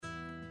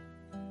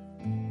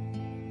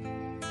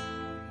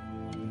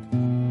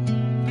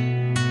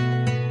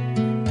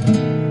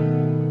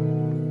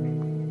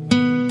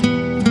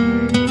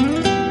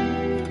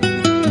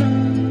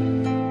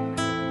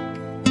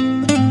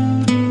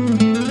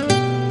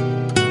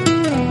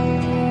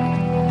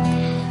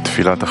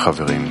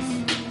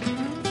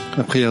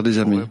La prière des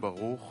amis.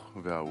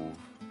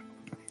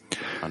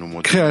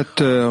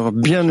 Créateur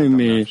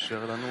bien-aimé,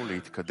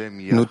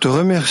 nous te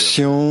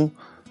remercions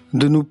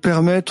de nous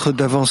permettre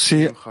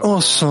d'avancer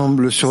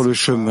ensemble sur le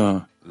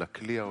chemin.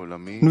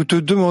 Nous te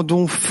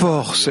demandons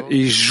force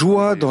et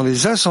joie dans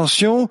les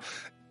ascensions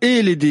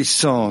et les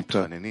descentes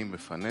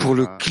pour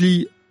le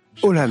Kli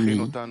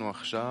Olami.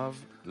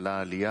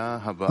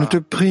 Nous te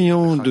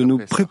prions de nous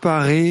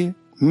préparer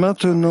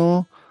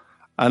maintenant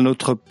à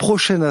notre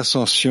prochaine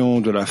ascension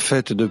de la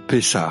fête de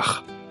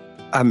Pessah.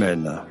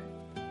 Amen.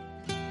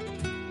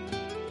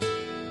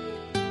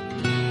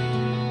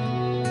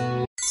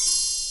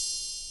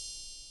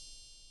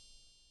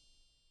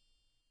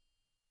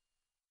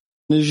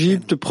 En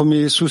Égypte,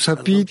 premier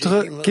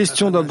sous-chapitre,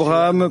 question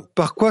d'Abraham,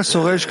 par quoi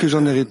saurais-je que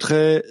j'en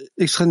hériterai?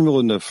 Extrait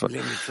numéro 9.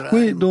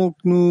 Oui, donc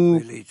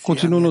nous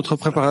continuons notre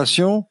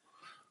préparation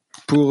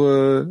pour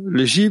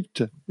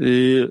l'Égypte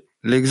et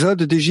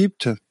l'exode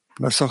d'Égypte,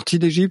 la sortie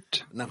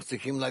d'Égypte. Nous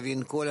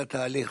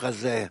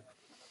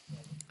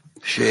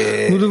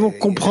devons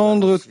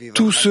comprendre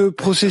tout ce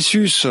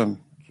processus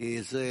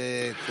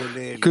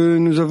que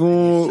nous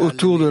avons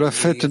autour de la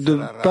fête de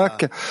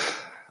Pâques,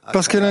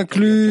 parce qu'elle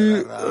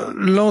inclut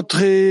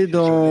l'entrée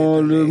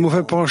dans le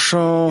mauvais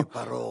penchant,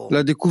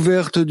 la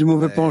découverte du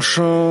mauvais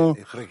penchant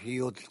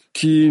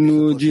qui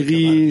nous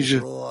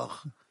dirige,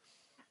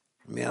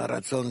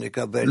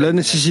 la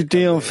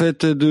nécessité en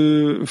fait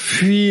de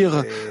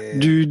fuir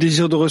du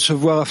désir de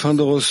recevoir afin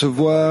de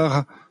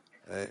recevoir,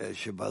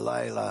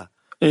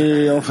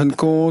 et en fin de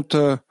compte,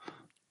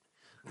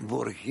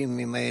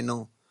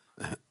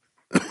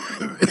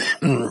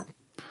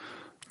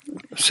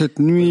 cette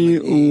nuit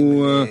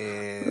où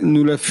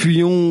nous la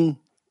fuyons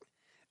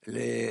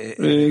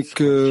et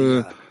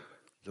que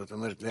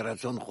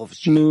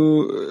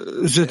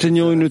nous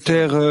atteignons une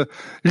terre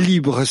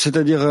libre,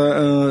 c'est-à-dire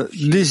un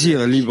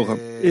désir libre.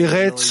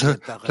 Eretz,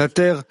 la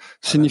terre,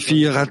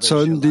 signifie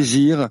ratson,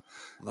 désir,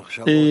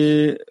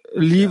 et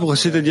libre,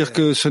 c'est-à-dire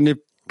que ce n'est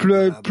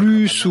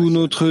plus sous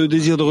notre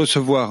désir de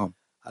recevoir.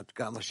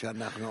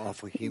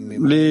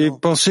 Les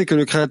pensées que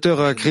le Créateur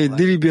a créées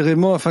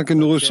délibérément afin que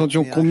nous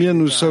ressentions combien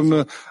nous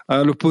sommes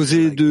à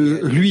l'opposé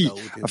de lui,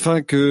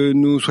 afin que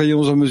nous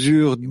soyons en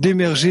mesure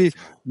d'émerger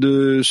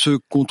de ce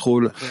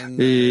contrôle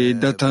et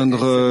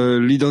d'atteindre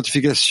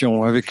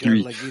l'identification avec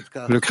lui,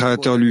 le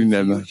Créateur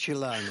lui-même.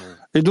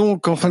 Et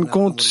donc, en fin de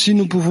compte, si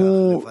nous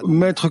pouvons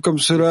mettre comme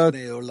cela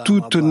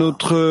toute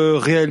notre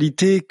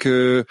réalité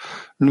que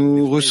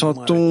nous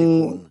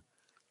ressentons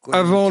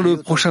avant le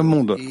prochain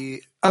monde,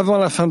 avant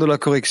la fin de la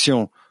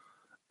correction,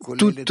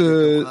 toute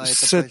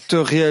cette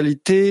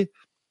réalité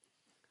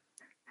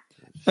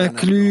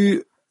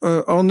inclut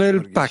en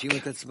elle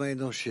Pâques,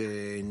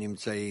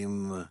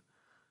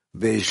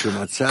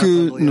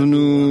 que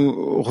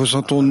nous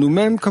ressentons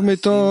nous-mêmes comme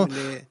étant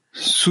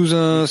sous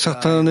un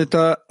certain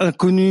état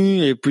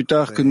inconnu, et plus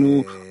tard que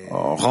nous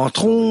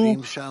rentrons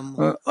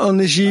en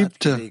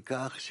Égypte,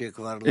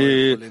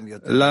 et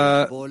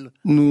là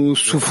nous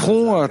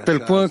souffrons à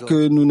tel point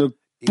que nous ne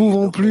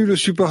pouvons plus le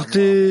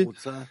supporter,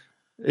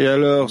 et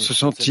alors ce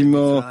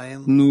sentiment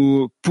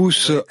nous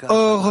pousse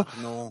hors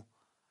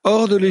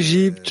de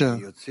l'Égypte,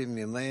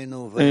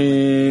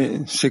 et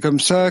c'est comme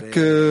ça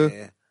que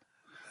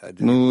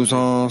nous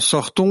en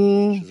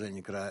sortons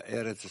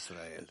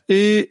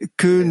et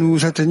que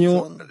nous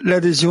atteignons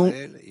l'adhésion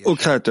au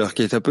Créateur,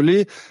 qui est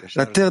appelé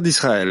la terre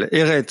d'Israël.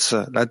 Eretz,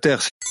 la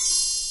terre.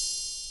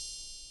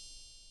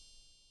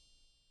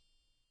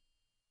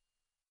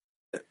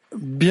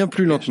 Bien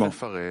plus lentement.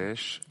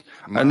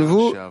 À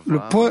nouveau, le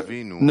point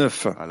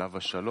 9.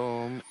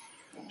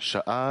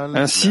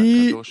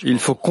 Ainsi, il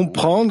faut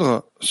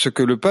comprendre ce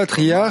que le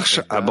patriarche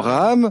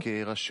Abraham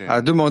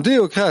a demandé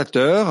au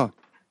Créateur.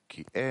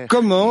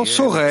 Comment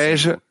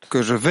saurais-je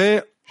que je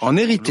vais en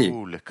hériter?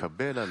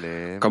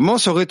 Comment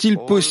serait-il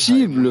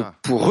possible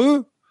pour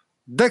eux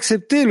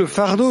d'accepter le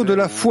fardeau de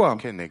la foi?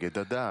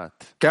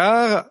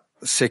 Car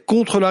c'est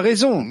contre la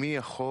raison.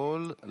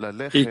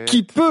 Et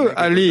qui peut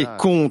aller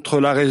contre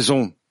la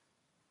raison?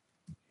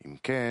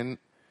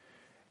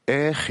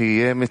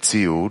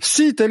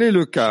 Si tel est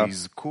le cas,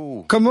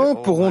 comment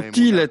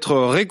pourront-ils être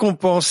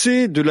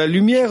récompensés de la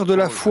lumière de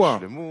la foi,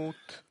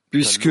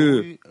 puisque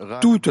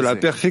toute la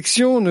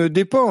perfection ne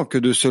dépend que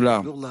de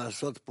cela?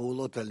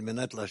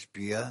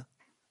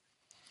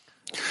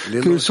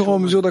 Qu'ils seront en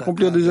mesure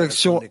d'accomplir des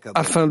actions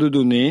afin de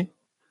donner,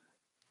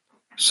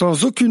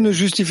 sans aucune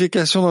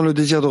justification dans le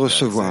désir de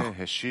recevoir.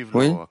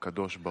 Oui.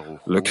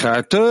 Le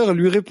Créateur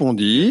lui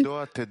répondit,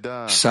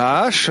 «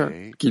 Sache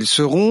qu'ils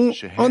seront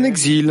en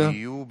exil. »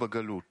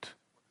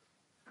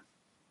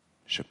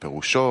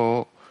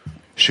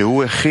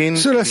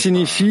 Cela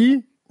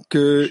signifie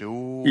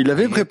qu'il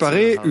avait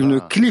préparé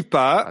une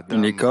clipa,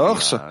 une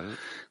écorce,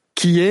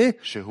 qui est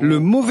le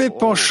mauvais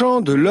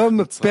penchant de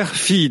l'homme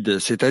perfide,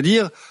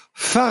 c'est-à-dire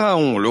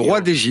Pharaon, le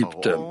roi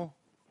d'Égypte.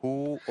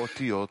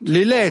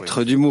 Les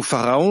lettres du mot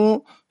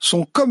Pharaon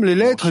sont comme les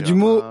lettres du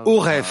mot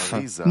Oref,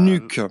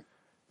 nuque.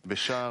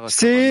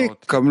 C'est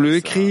comme le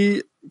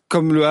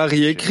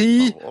Hari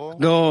écrit,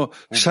 dans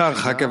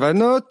Shar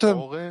HaKavanot,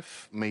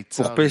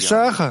 pour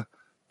Pessah,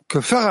 que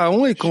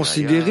Pharaon est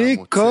considéré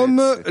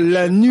comme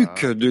la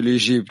nuque de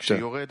l'Égypte.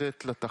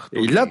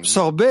 Et il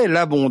absorbait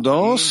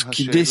l'abondance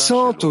qui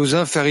descend aux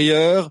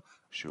inférieurs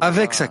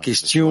avec sa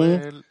question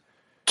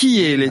 «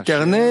 Qui est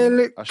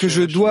l'Éternel que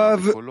je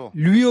doive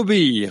lui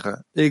obéir ?»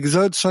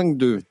 Exode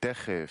 5.2.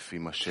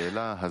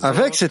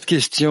 Avec cette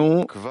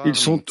question, ils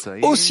sont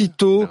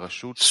aussitôt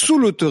sous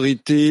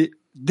l'autorité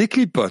des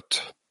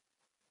clipotes.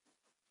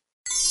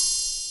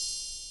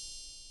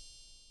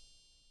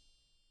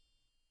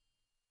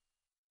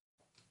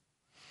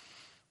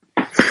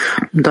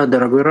 Да,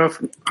 дорогой Рав,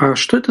 а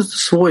что это за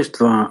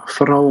свойство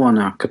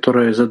фараона,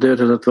 который задает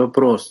этот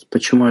вопрос,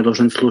 почему я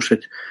должен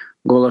слушать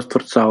голос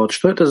Творца? Вот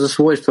что это за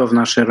свойство в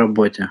нашей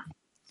работе?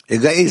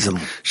 Égoïsme.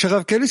 Cher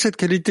Rav, quelle est cette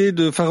qualité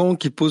de Pharaon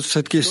qui pose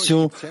cette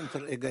question?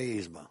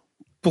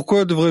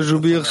 Pourquoi devrais-je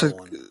obéir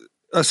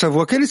à sa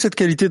voix? Quelle est cette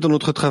qualité dans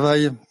notre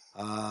travail?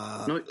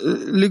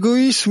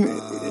 L'égoïsme,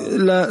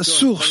 la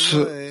source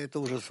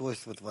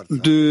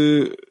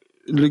de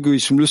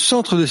l'égoïsme, le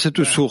centre de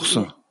cette source.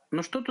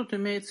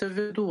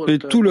 Et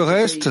tout le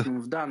reste,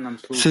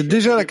 c'est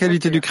déjà la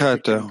qualité du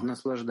Créateur.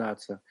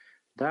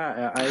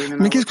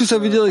 Mais qu'est-ce que ça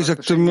veut dire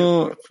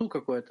exactement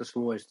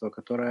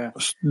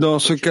dans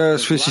ce cas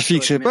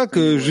spécifique? Ce n'est pas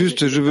que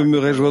juste je veux me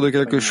réjouir de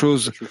quelque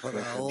chose.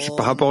 C'est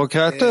par rapport au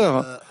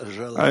Créateur,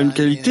 à une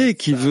qualité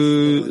qui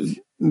veut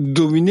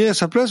dominer à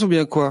sa place ou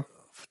bien quoi?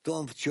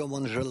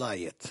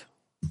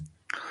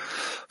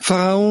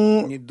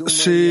 Pharaon,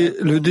 c'est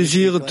le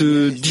désir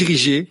de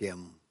diriger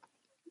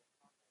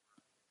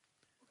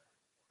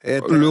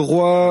le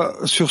roi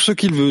sur ce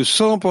qu'il veut,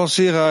 sans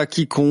penser à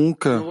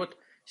quiconque,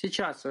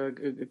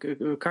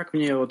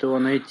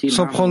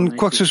 sans prendre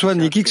quoi que ce soit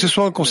ni qui que ce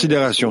soit en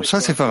considération. Ça,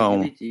 c'est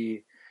Pharaon.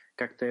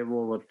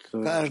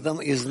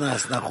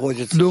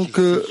 Donc,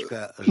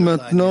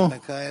 maintenant,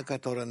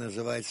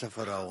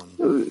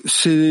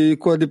 c'est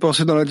quoi, des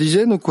pensées dans la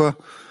dizaine ou quoi?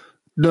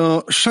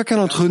 Dans chacun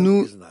d'entre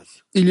nous,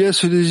 il y a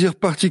ce désir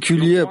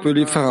particulier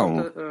appelé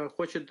Pharaon.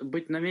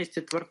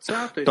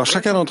 Dans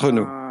chacun d'entre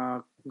nous.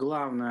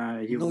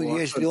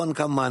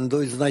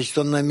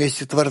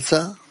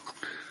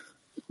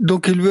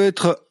 Donc il veut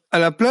être à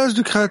la place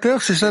du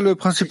Créateur, c'est ça le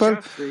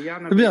principal?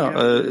 Eh bien,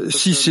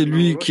 si c'est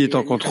lui qui est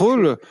en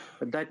contrôle,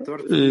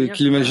 et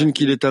qu'il imagine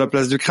qu'il est à la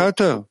place du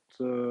Créateur.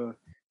 Et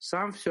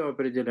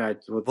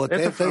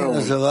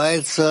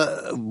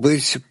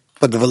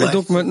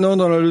donc maintenant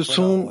dans la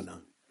leçon,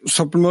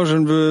 simplement je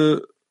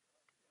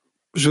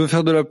veux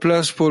faire de la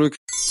place pour le Créateur.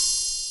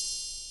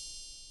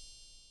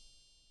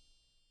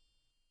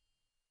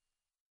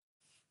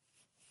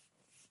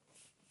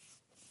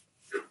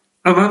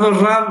 Amado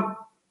Rab,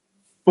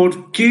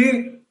 ¿por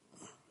qué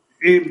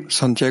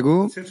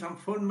Santiago, se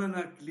transforma en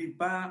la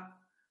clipa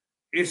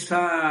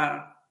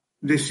esa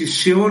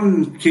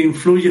decisión que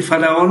influye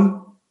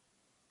Faraón?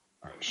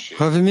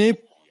 Rav,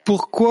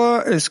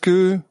 pourquoi est-ce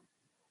que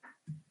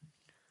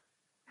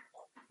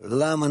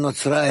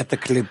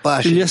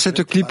il y a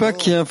cette clipa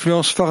qui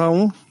influence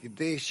Pharaon?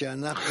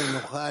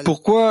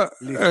 Pourquoi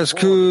est-ce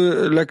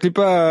que la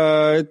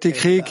clipa a été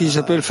créée qui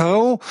s'appelle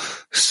Pharaon?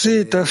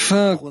 C'est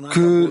afin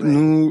que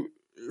nous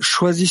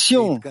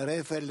choisissions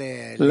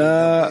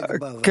la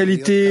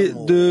qualité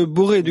de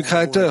Boré, du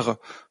Créateur,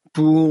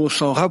 pour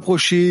s'en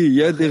rapprocher,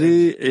 y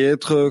adhérer et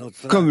être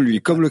comme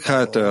lui, comme le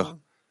Créateur.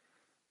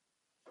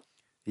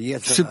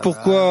 C'est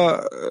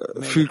pourquoi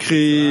fut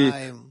créé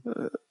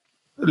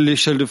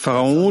l'échelle de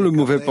Pharaon, le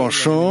mauvais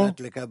penchant,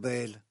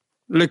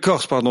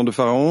 l'écorce, de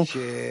Pharaon,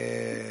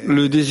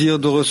 le désir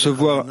de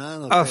recevoir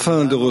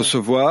afin de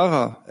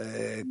recevoir.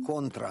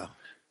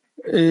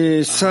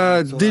 Et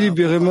ça,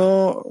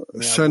 délibérément,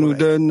 ça nous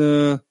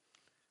donne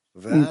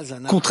une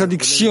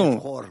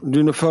contradiction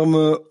d'une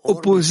forme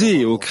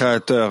opposée au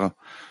Créateur.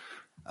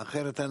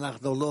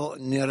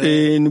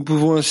 Et nous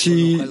pouvons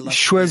ainsi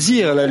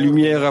choisir la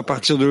lumière à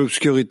partir de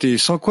l'obscurité,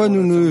 sans quoi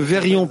nous ne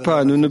verrions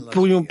pas, nous ne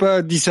pourrions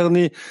pas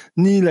discerner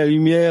ni la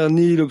lumière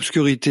ni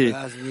l'obscurité,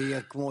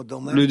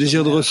 le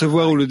désir de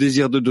recevoir ou le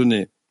désir de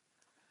donner.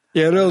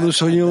 Et alors nous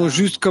serions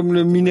juste comme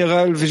le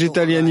minéral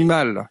végétal et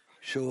animal.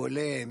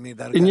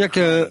 Il n'y a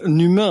qu'un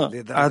humain,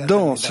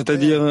 Adam,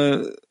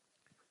 c'est-à-dire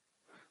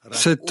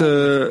cet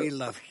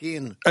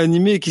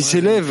animé qui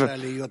s'élève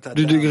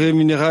du degré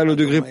minéral au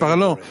degré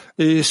parlant,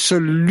 et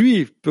seul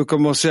lui peut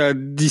commencer à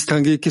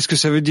distinguer qu'est-ce que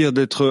ça veut dire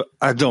d'être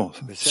Adam,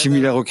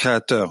 similaire au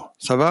Créateur.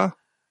 Ça va?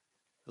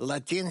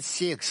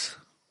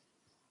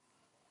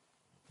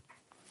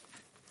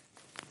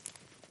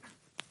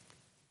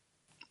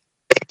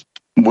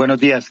 Buenos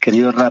días,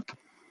 querido Rab.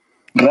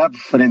 Rab,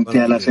 frente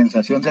a la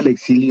sensación del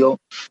exilio,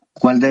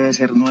 ¿cuál debe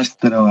ser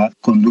nuestra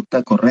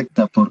conducta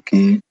correcta?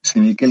 Porque se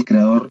ve que el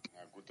Creador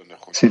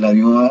se la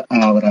dio a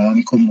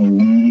Abraham como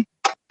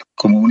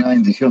una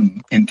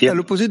bendición. À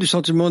l'opposé du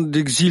sentiment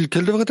d'exil,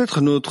 quel devrait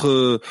être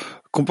notre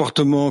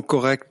comportement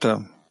correct?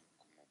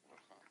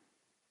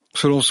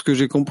 Selon ce que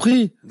j'ai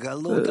compris,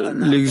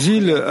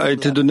 l'exil a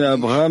été donné à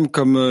Abraham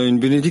comme une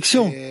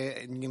bénédiction.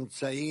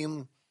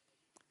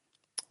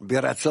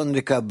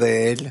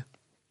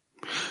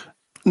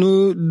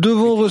 Nous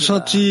devons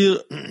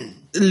ressentir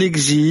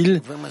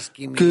l'exil,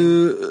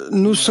 que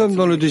nous sommes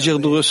dans le désir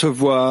de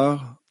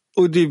recevoir.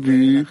 Au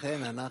début,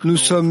 nous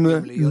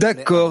sommes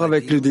d'accord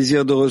avec le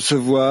désir de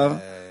recevoir,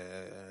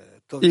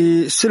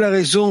 et c'est la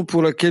raison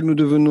pour laquelle nous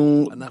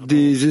devenons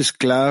des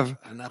esclaves,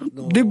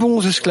 des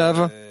bons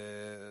esclaves.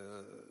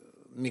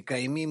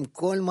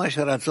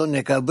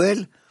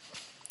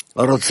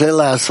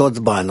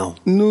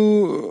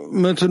 Nous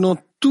maintenons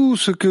tout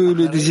ce que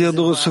le désir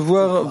de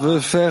recevoir veut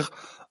faire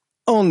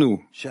en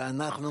nous.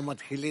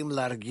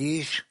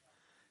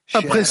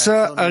 Après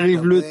ça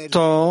arrive le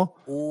temps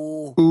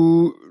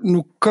où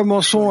nous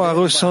commençons à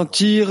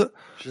ressentir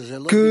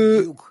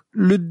que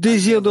le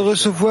désir de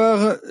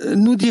recevoir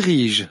nous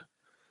dirige,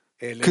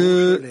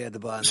 que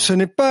ce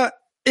n'est pas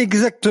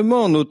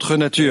exactement notre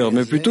nature,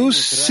 mais plutôt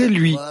c'est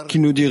lui qui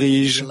nous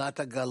dirige.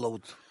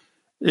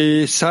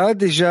 Et ça,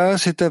 déjà,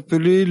 c'est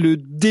appelé le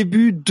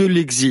début de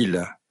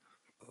l'exil.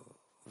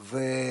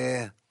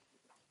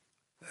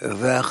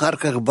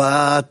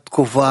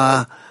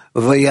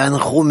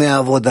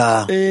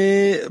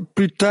 Et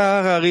plus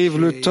tard arrive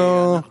le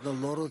temps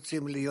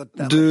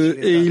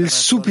et ils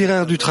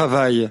soupirèrent du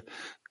travail,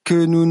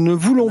 que nous ne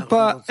voulons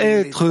pas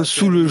être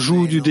sous le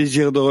joug du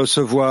désir de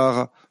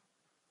recevoir.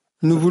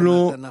 Nous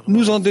voulons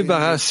nous en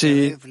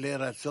débarrasser.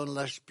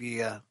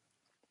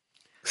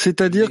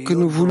 C'est-à-dire que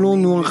nous voulons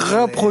nous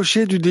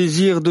rapprocher du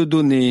désir de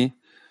donner,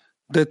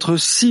 d'être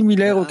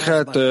similaires au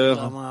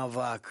Créateur.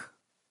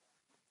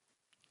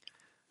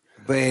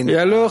 Et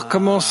alors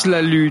commence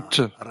la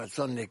lutte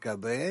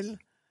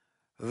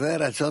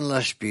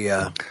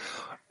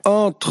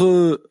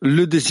entre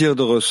le désir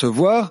de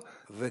recevoir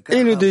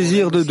et le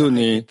désir de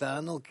donner.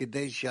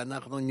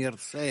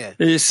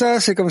 Et ça,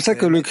 c'est comme ça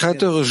que le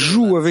Créateur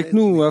joue avec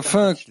nous,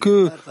 afin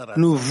que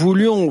nous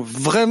voulions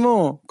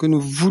vraiment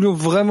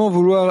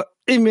vouloir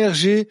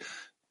émerger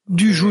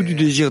du joug du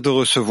désir de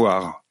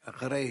recevoir.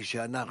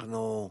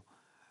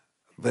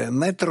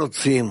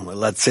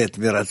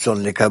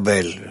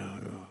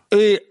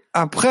 Et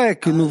après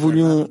que nous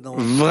voulions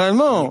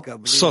vraiment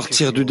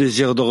sortir du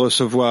désir de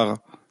recevoir,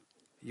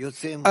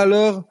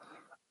 alors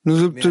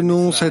nous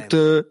obtenons cette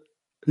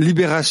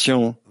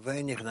libération.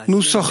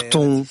 Nous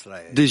sortons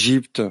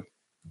d'Égypte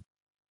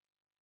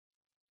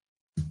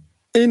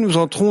et nous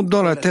entrons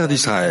dans la terre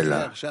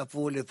d'Israël.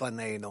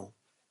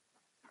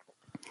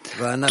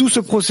 Tout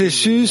ce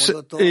processus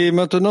est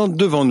maintenant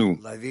devant nous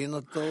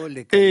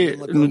et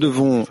nous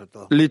devons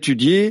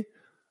l'étudier,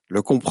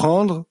 le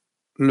comprendre,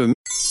 le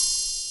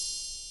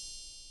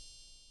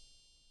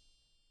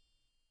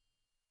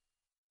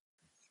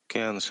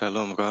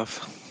Shalom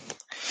Rav.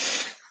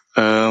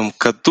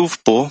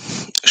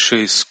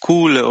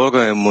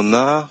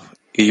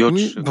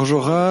 Oui,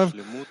 bonjour Rav.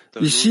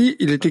 Ici,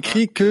 il est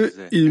écrit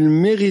qu'ils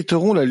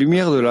mériteront la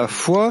lumière de la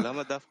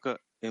foi,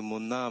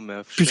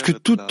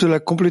 puisque toute la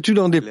complétude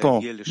en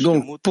dépend.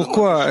 Donc,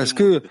 pourquoi est-ce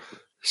que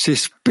c'est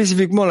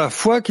spécifiquement la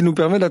foi qui nous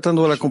permet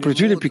d'atteindre la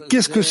complétude? Et puis,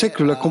 qu'est-ce que c'est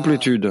que la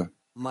complétude?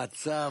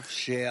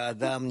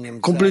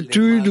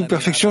 Complétude ou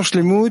perfection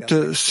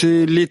shlemut,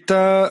 c'est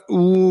l'état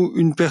où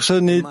une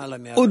personne est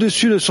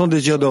au-dessus de son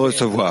désir de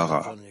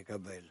recevoir.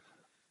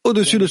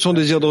 Au-dessus de son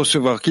désir de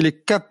recevoir, qu'il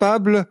est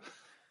capable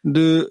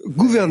de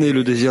gouverner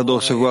le désir de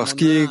recevoir, ce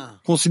qui est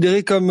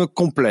considéré comme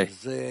complet.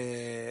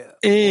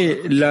 Et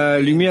la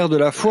lumière de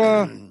la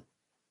foi,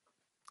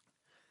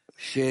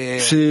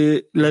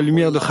 c'est la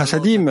lumière de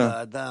Chassadim,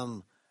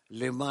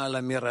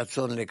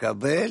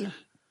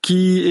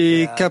 qui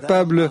est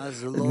capable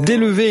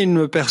d'élever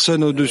une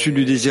personne au-dessus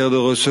du désir de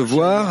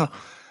recevoir,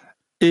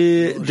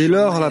 et dès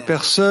lors la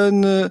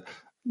personne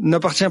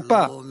n'appartient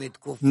pas,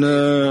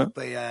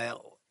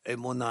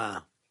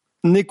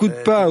 n'écoute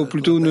pas, ou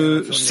plutôt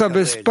ne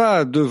s'abaisse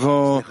pas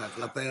devant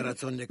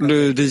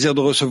le désir de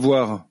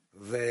recevoir.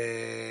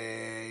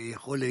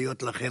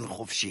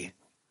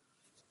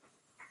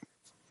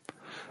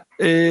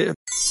 Et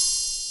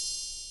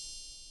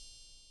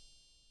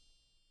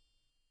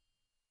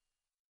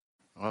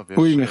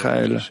oui,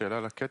 Michael.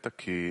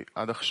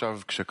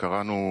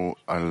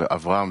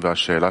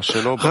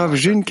 Rav,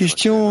 j'ai une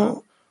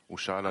question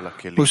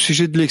au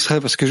sujet de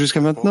l'extrait, parce que jusqu'à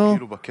maintenant,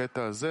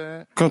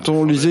 quand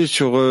on lisait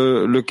sur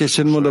le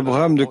questionnement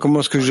d'Abraham de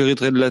comment est-ce que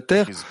j'hériterai de la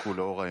terre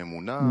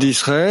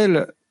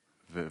d'Israël,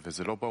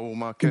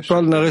 il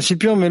parle d'un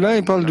récipient, mais là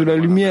il parle de la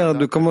lumière,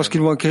 de comment est-ce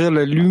qu'ils vont acquérir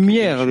la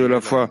lumière de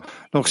la foi.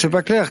 Donc c'est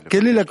pas clair.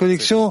 Quelle est la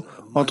connexion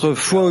entre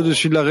foi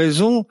au-dessus de la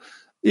raison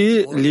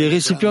et les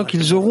récipients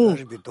qu'ils auront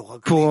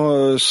pour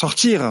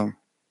sortir?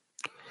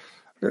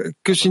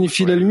 Que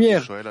signifie la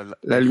lumière?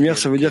 La lumière,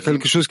 ça veut dire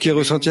quelque chose qui est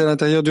ressenti à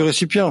l'intérieur du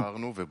récipient.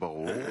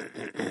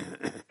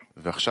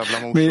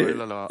 Mais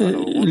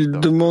il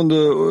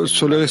demande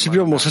sur les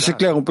récipients, bon ça c'est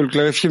clair, on peut le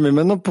clarifier, mais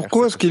maintenant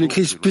pourquoi est-ce qu'il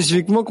écrit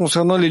spécifiquement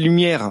concernant les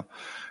lumières?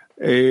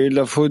 Et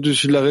la foi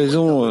au-dessus de la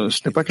raison, ce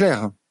n'est pas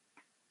clair.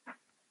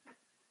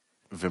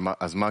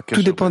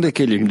 Tout dépend des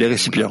kélim, des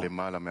récipients.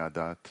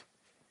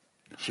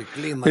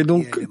 Et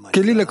donc,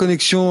 quelle est la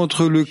connexion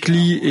entre le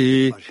kli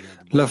et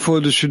la foi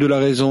au-dessus de la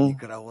raison.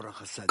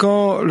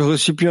 Quand le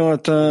récipient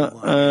atteint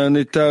un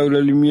état où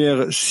la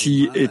lumière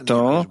s'y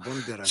étend,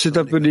 c'est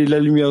appelé la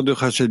lumière de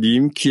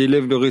Chassadim qui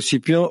élève le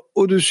récipient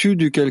au-dessus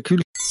du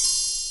calcul.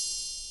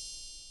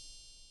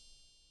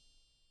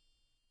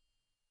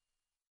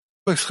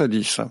 Extrait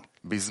 10.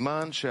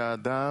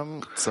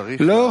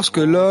 Lorsque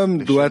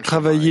l'homme doit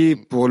travailler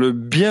pour le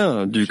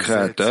bien du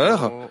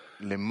Créateur,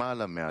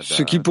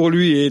 ce qui pour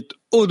lui est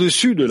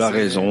au-dessus de la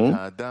raison,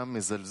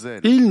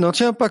 il n'en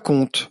tient pas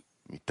compte.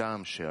 Car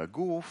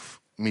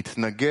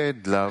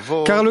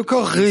le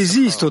corps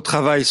résiste au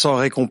travail sans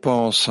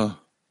récompense.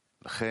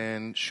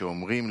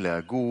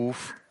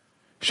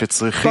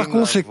 Par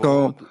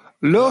conséquent,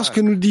 lorsque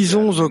nous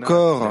disons au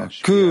corps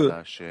que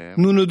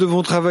nous ne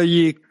devons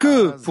travailler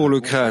que pour le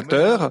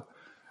Créateur,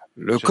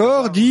 le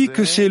corps dit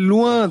que c'est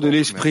loin de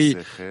l'esprit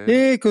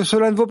et que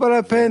cela ne vaut pas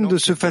la peine de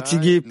se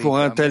fatiguer pour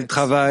un tel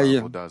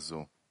travail.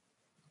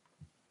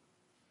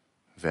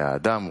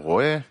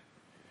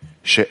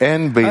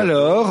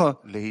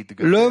 Alors,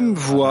 l'homme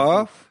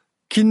voit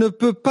qu'il ne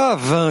peut pas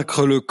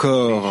vaincre le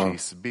corps.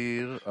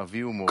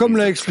 Comme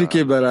l'a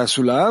expliqué Bala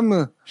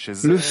Sulam,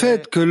 le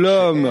fait que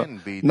l'homme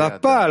n'a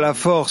pas la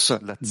force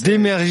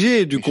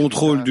d'émerger du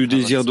contrôle du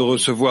désir de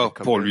recevoir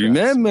pour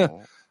lui-même,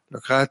 le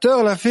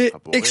Créateur l'a fait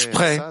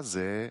exprès.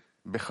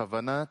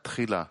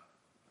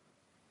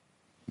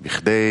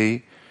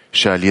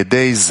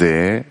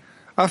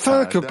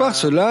 Afin que par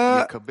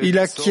cela, il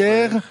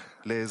acquiert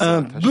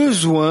un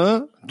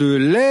besoin de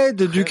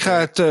l'aide du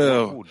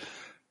Créateur,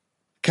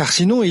 car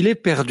sinon il est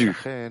perdu.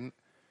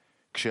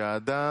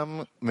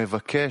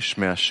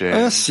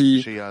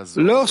 Ainsi,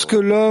 lorsque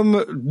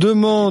l'homme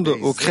demande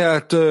au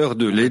Créateur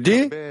de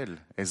l'aider,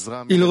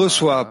 il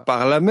reçoit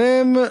par là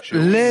même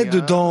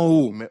l'aide d'en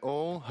haut.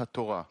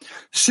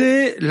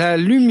 C'est la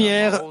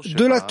lumière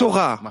de la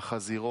Torah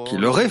qui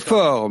le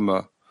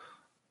réforme.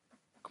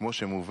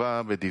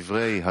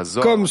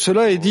 Comme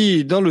cela est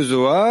dit dans le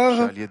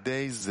Zohar,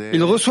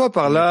 il reçoit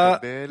par là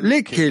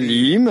les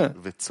Kélim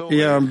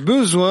et un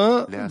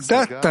besoin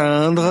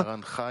d'atteindre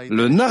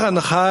le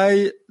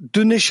Naranchai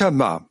de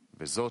Neshama.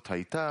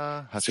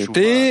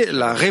 C'était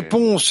la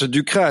réponse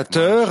du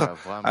Créateur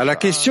à la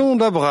question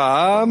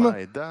d'Abraham,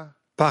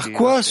 « Par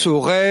quoi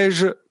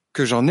saurais-je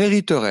que j'en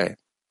hériterai ?»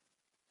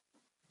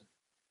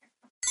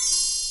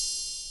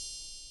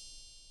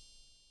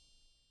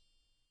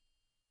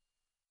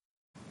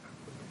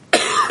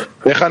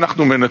 איך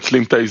אנחנו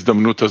מנצלים את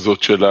ההזדמנות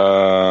הזאת של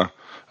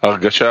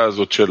ההרגשה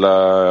הזאת של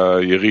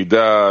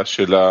הירידה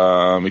של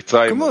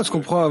המצרים? Comment est-ce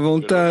qu'on prend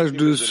avantage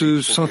de ce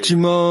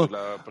sentiment,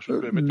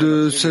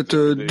 de cette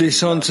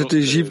descente, cette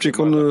Égypte, et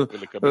qu'on ne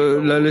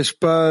la laisse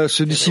pas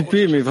se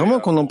dissiper, mais vraiment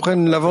qu'on en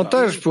prenne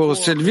l'avantage pour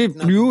s'élever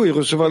plus haut et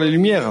recevoir les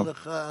lumières?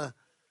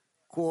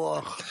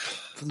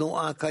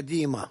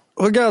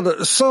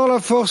 Regarde, sans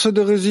la force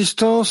de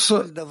résistance,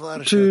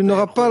 tu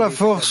n'auras pas la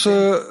force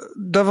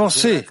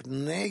d'avancer,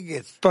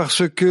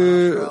 parce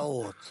que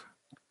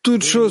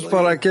toute chose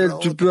par laquelle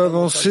tu peux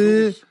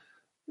avancer,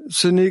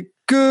 ce n'est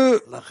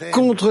que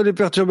contre les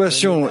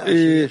perturbations.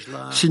 Et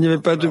s'il n'y avait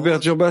pas de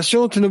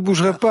perturbations, tu ne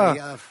bougerais pas.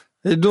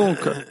 Et donc,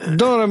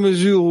 dans la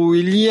mesure où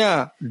il y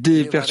a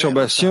des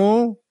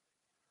perturbations,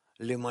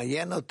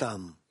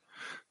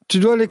 tu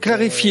dois les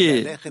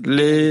clarifier,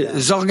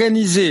 les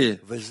organiser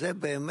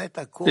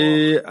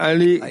et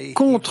aller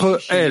contre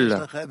elles.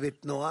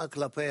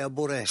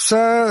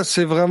 Ça,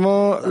 c'est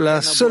vraiment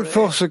la seule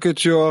force que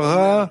tu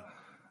auras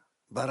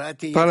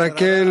par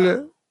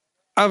laquelle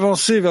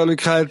avancer vers le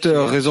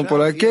Créateur, raison pour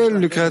laquelle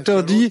le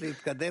Créateur dit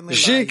 «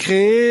 J'ai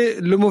créé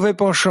le mauvais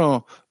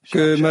penchant,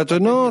 que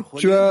maintenant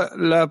tu as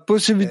la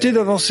possibilité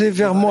d'avancer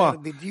vers moi.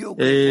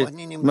 Et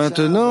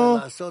maintenant,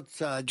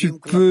 tu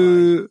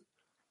peux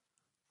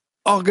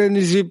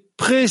organiser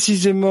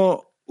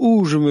précisément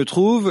où je me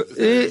trouve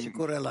et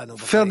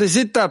faire des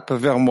étapes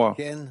vers moi. »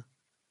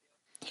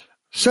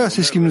 Ça,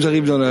 c'est ce qui nous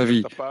arrive dans la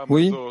vie.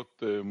 Oui.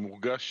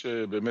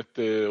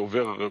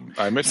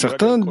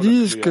 Certains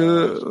disent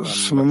que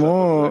ce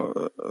moment,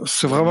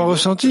 c'est vraiment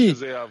ressenti.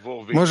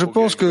 Moi, je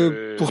pense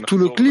que pour tout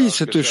le cli,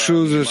 cette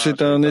chose,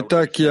 c'est un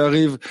état qui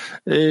arrive.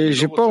 Et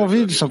j'ai pas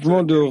envie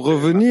simplement de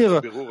revenir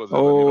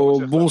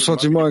aux bons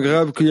sentiments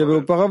agréables qu'il y avait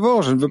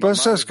auparavant. Je ne veux pas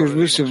ça. Ce que je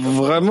veux, c'est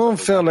vraiment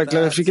faire la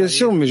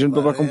clarification. Mais je ne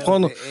peux pas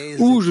comprendre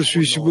où je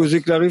suis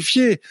supposé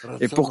clarifier.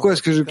 Et pourquoi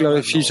est-ce que je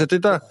clarifie cet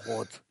état?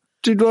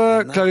 Tu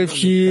dois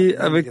clarifier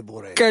avec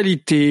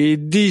qualité,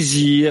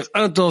 désir,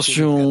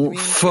 intention,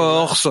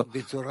 force.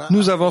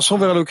 Nous avançons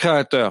vers le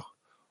Créateur.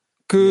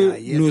 Que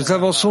nous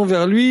avançons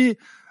vers lui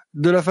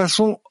de la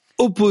façon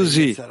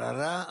opposée,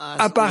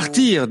 à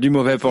partir du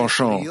mauvais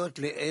penchant.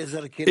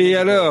 Et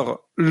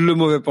alors, le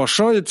mauvais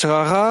penchant, Yetzer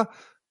Hara,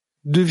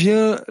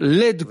 devient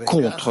l'aide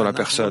contre la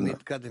personne.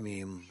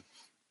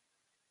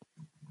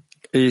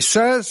 Et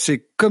ça,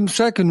 c'est comme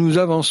ça que nous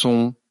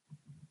avançons.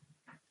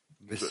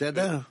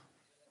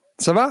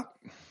 Ça va?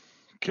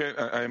 כן,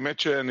 האמת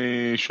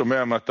שאני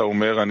שומע מה אתה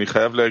אומר, אני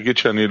חייב להגיד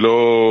שאני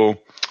לא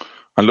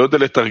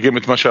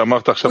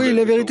Oui,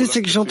 la vérité,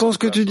 c'est que j'entends ce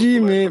que tu dis,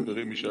 mais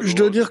je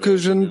dois dire que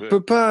je ne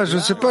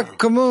sais pas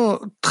comment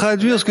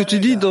traduire ce que tu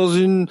dis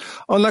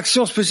en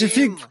action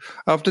spécifique.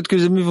 Alors peut-être que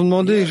les amis vont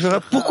demander, je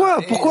verrai,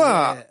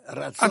 pourquoi?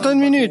 Attends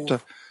une minute.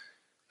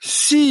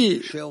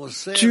 Si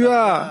tu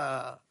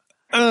as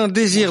un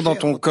désir dans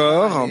ton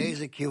corps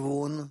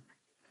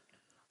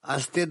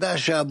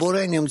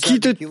qui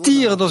te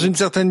tire dans une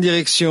certaine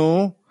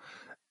direction,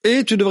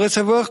 et tu devrais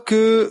savoir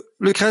que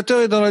le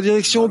Créateur est dans la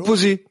direction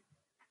opposée.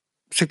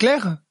 C'est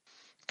clair?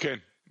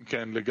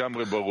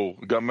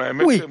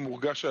 Oui.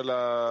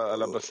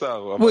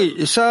 Oui,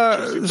 et ça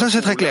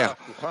c'est très clair.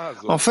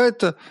 En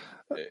fait,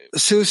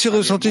 c'est aussi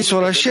ressenti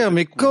sur la chair,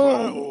 mais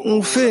quand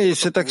on fait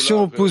cette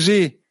action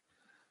opposée,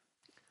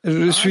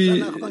 je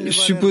suis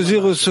supposé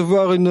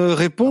recevoir une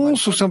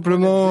réponse ou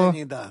simplement...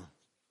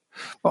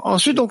 Bon,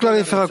 ensuite, on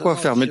clarifiera quoi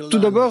faire. Mais tout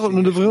d'abord,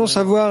 nous devrions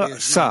savoir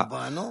ça,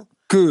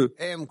 que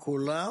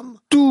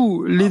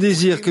tous les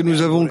désirs que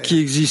nous avons qui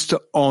existent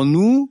en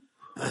nous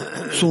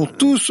sont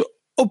tous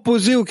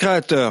opposés au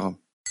Créateur.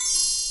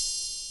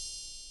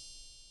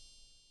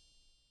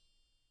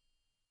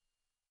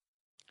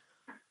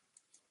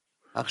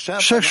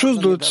 Chaque chose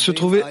doit se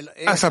trouver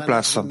à sa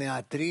place.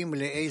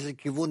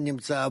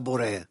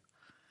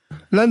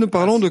 Là, nous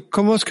parlons de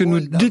comment est-ce que nous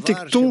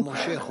détectons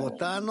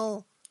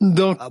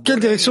dans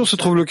quelle direction se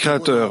trouve le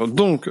Créateur.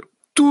 Donc,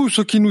 tout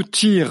ce qui nous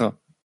tire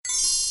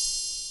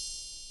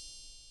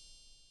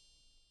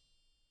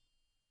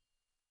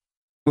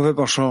mauvais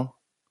penchant.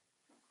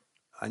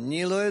 Moi,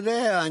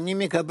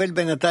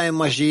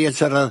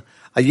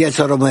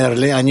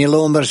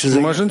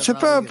 je ne sais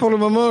pas. Pour le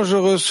moment, je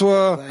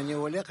reçois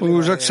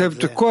ou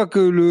j'accepte quoi que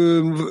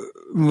le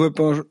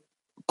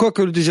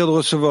désir de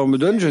recevoir me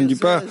donne. Je ne dis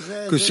pas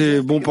que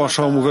c'est bon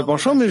penchant ou mauvais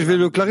penchant, mais je vais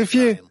le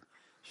clarifier.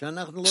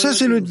 Ça,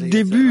 c'est le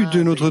début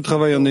de notre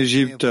travail en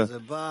Égypte,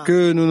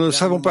 que nous ne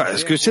savons pas.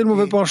 Est-ce que c'est le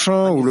mauvais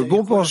penchant ou le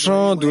bon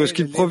penchant? D'où est-ce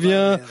qu'il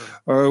provient?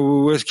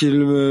 Où est-ce qu'il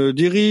me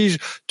dirige?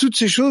 Toutes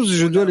ces choses,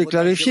 je dois les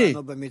clarifier.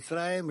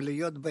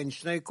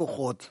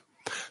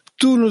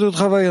 Tout notre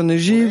travail en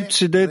Égypte,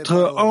 c'est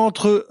d'être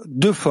entre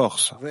deux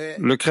forces,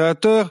 le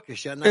Créateur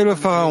et le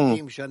Pharaon.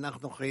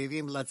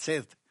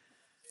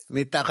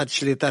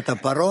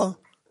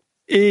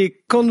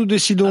 Et quand nous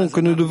décidons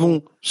que nous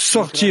devons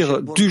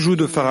sortir du joug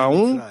de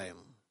Pharaon,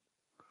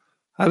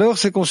 alors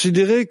c'est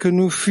considéré que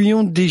nous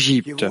fuyons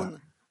d'Égypte.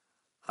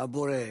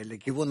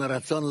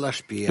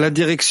 La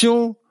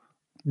direction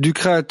du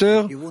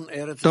Créateur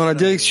dans la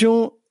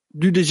direction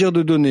du désir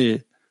de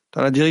donner,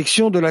 dans la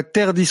direction de la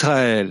terre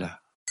d'Israël.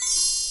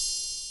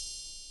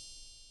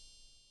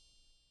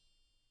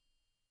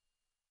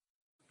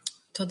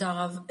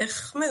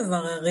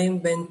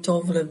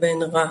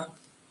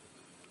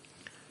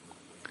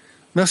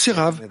 Merci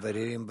Rav.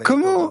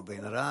 Comment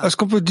est-ce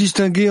qu'on peut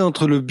distinguer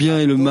entre le bien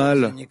et le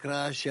mal?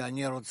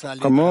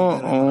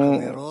 Comment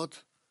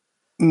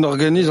on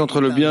organise entre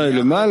le bien et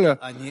le mal?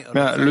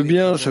 Le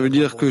bien, ça veut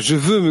dire que je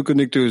veux me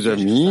connecter aux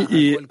amis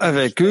et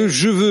avec eux,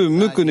 je veux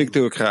me connecter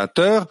au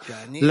Créateur.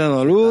 L'un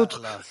dans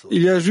l'autre,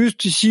 il y a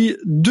juste ici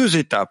deux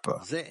étapes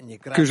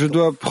que je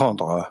dois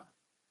prendre.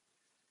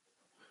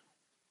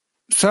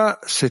 Ça,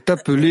 c'est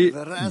appelé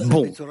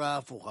bon.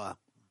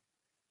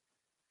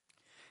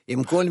 Et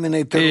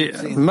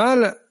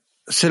mal,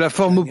 c'est la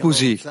forme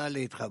opposée,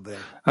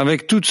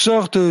 avec toutes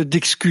sortes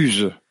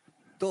d'excuses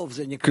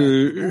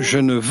que je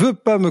ne veux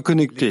pas me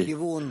connecter.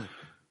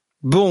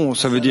 Bon,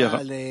 ça veut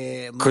dire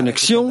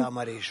connexion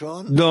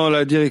dans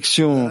la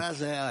direction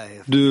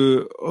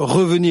de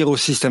revenir au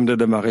système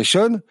d'Adam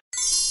Arishon.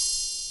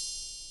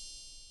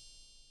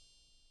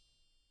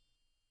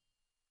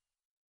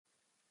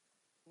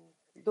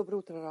 Доброе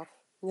утро, Раф.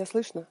 Меня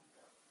слышно?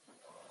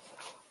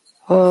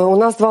 У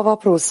нас два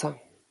вопроса.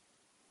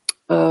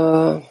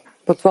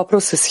 Вот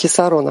вопрос из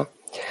Хисарона.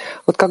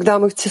 Вот когда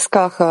мы в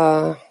тисках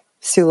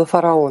силы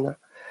фараона,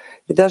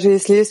 и даже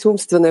если есть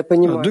умственное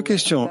понимание... Deux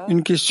questions. Да,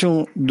 une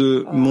question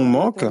de mon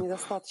manque.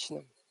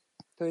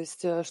 То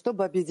есть,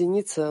 чтобы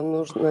объединиться,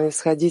 нужно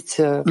исходить...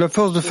 La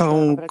force de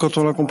Pharaon, quand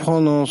on la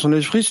comprend dans son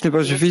esprit, ce n'est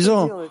pas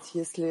suffisant.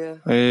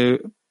 Et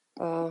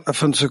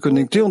afin de se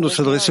connecter, on doit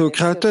s'adresser au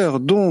Créateur.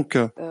 Donc,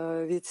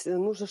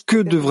 que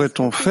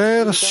devrait-on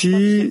faire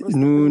si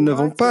nous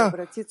n'avons pas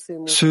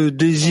ce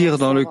désir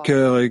dans le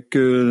cœur et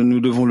que nous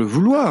devons le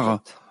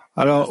vouloir?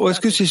 Alors, est-ce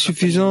que c'est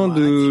suffisant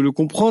de le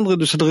comprendre et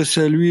de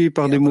s'adresser à lui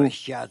par des mots?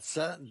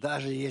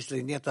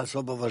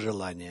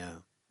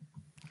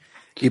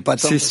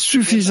 C'est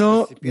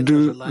suffisant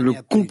de le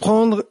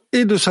comprendre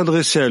et de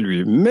s'adresser à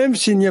lui, même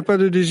s'il n'y a pas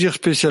de désir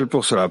spécial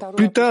pour cela.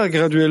 Plus tard,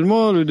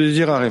 graduellement, le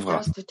désir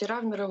arrivera.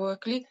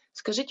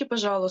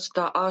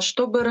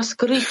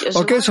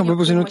 Ok, si on peut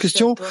poser une autre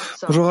question.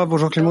 Bonjour Rav,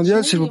 bonjour Clément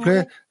Dial, s'il vous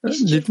plaît,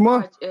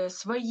 dites-moi,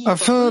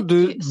 afin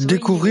de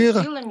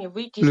découvrir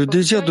le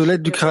désir de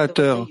l'aide du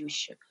Créateur,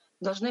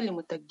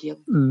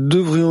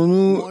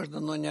 devrions-nous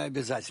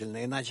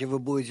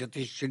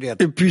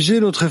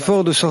épuiser notre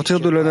effort de sortir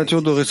de la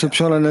nature de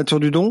réception à la nature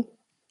du don?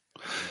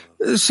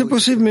 C'est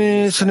possible,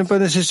 mais ce n'est pas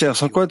nécessaire.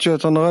 Sans quoi tu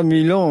attendras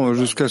 1000 ans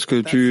jusqu'à ce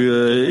que tu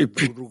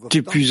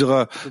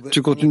t'épuiseras.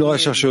 Tu continueras à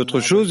chercher autre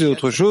chose et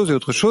autre chose et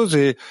autre chose.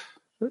 Et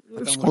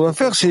ce qu'on va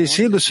faire, c'est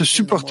essayer de se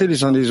supporter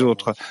les uns les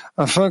autres,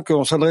 afin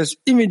qu'on s'adresse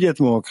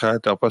immédiatement au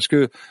Créateur, parce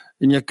que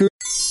il n'y a que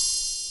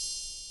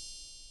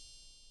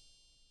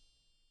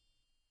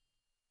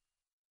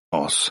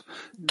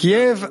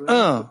Kiev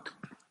 1.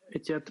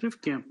 Эти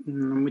отрывки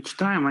мы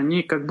читаем,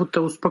 они как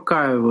будто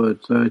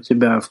успокаивают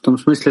тебя в том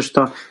смысле,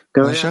 что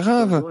говорят, что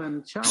злое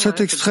начало —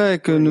 cet extrait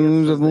que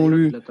nous avons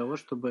lu, для того,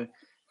 чтобы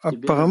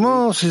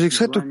apparemment, ces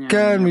extraits te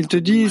calment, ils te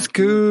disent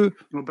que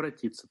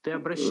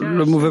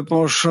le mauvais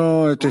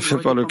penchant a été fait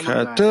par le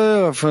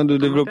Créateur afin de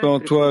développer en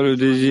toi le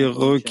désir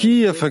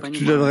requis, afin que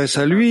tu t'adresses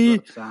à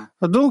lui.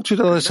 Donc tu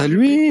t'adresses à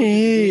lui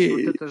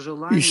et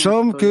il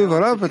semble que,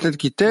 voilà, peut-être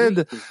qu'il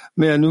t'aide,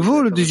 mais à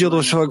nouveau, le désir de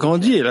recevoir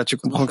grandit. Et là, tu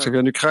comprends que ça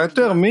vient du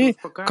Créateur, mais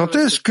quand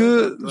est-ce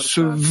que ce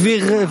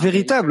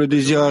véritable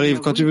désir arrive,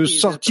 quand tu veux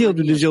sortir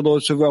du désir de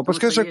recevoir? Parce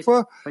qu'à chaque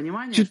fois,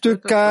 tu te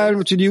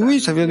calmes, tu dis oui,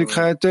 ça vient du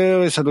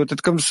Créateur et ça doit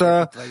être comme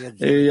ça,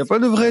 et il n'y a pas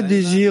de vrai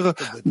désir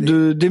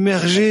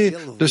d'émerger,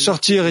 de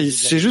sortir.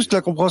 C'est juste la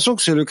compréhension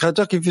que c'est le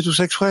Créateur qui fait tout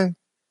ça exprès.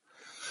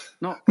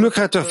 Le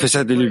Créateur fait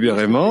ça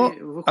délibérément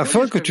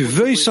afin que tu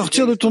veuilles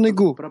sortir de ton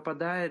ego.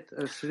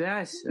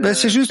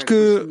 C'est juste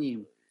que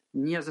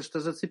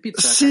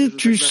si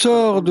tu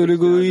sors de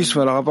l'égoïsme,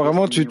 alors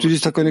apparemment tu utilises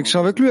ta connexion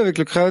avec lui, avec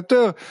le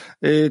Créateur,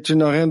 et tu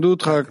n'as rien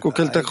d'autre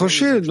auquel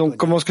t'accrocher. Donc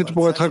comment est-ce que tu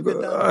pourrais être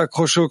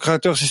accroché au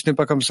Créateur si ce n'est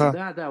pas comme ça?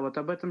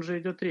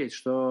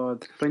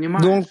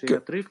 Donc,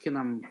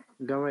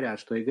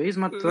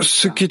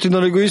 ce qui était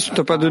dans l'égoïsme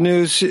t'a pas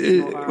donné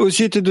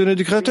aussi été donné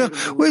du Créateur?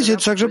 Oui, c'est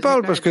de ça que je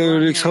parle, parce que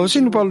l'extrait aussi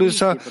nous parle de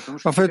ça.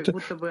 En fait,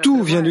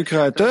 tout vient du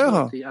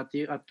Créateur,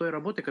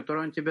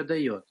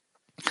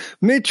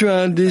 mais tu as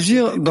un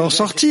désir d'en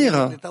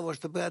sortir.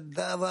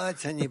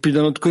 Et puis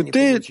d'un autre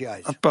côté,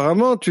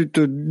 apparemment, tu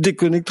te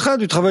déconnecteras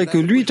du travail que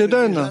lui te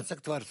donne.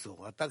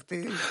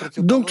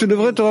 Donc tu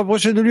devrais te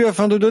rapprocher de lui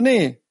afin de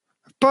donner,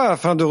 pas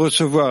afin de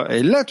recevoir.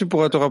 Et là, tu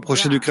pourras te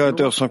rapprocher du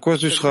Créateur, sans quoi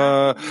tu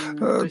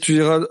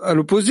iras à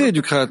l'opposé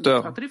du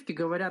Créateur.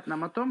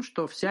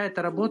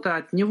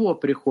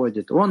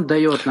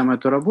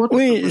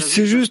 Oui,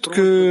 c'est juste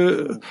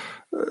que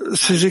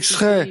ces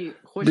extraits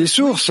des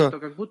sources,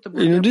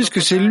 ils nous disent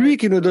que c'est lui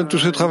qui nous donne tout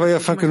ce travail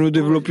afin que nous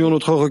développions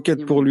notre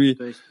requête pour lui.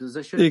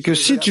 Et que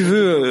si tu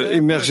veux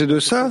émerger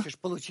de ça,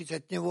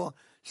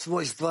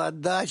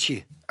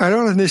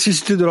 alors la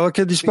nécessité de la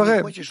requête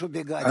disparaît.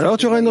 Alors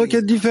tu auras une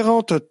requête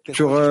différente.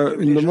 Tu auras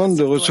une demande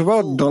de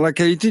recevoir dans la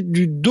qualité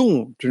du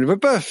don. Tu ne veux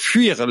pas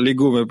fuir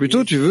l'ego, mais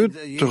plutôt tu veux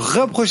te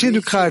rapprocher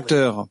du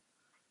Créateur.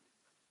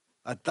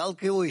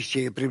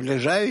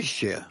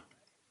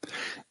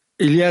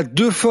 Il y a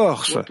deux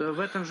forces,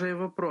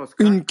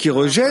 une qui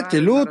rejette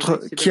et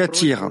l'autre qui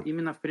attire,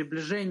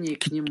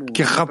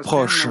 qui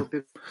rapproche.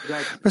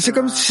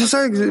 C'est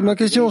ça ma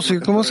question, c'est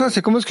comment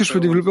est-ce que je peux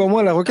développer en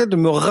moi la requête de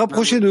me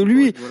rapprocher de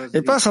lui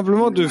et pas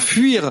simplement de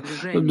fuir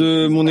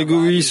de mon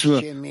égoïsme,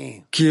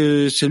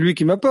 c'est lui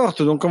qui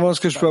m'apporte. Donc comment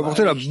est-ce que je peux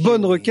apporter la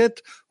bonne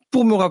requête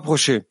pour me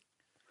rapprocher?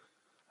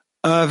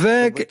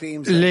 Avec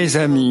les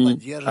amis.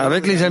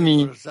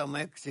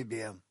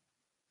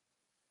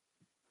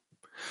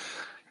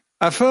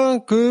 Afin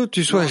que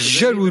tu sois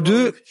jaloux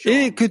d'eux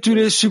et que tu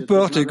les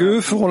supportes et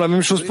qu'eux feront la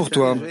même chose pour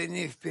toi.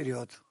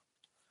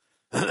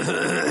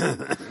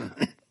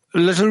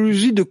 La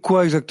jalousie de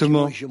quoi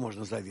exactement?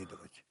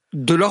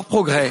 De leur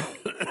progrès.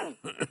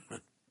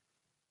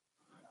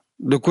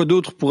 De quoi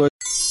d'autre pourrait...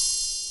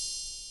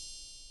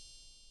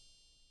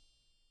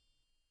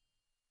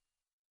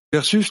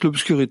 Versus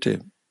l'obscurité.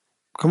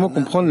 Comment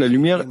comprendre la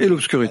lumière et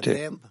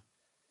l'obscurité?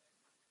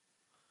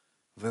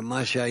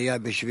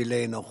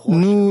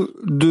 Nous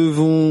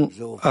devons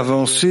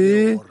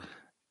avancer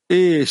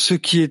et ce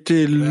qui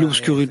était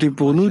l'obscurité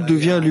pour nous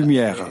devient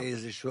lumière.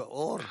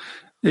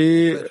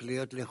 Et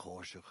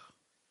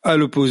à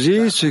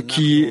l'opposé, ce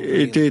qui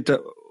était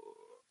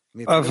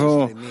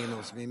avant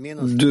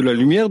de la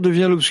lumière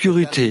devient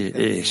l'obscurité.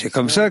 Et c'est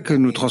comme ça que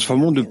nous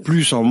transformons de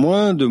plus en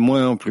moins, de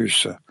moins en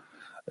plus.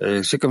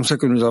 Et c'est comme ça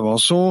que nous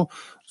avançons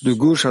de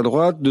gauche à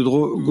droite, de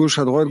gauche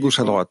à droite, gauche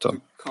à droite.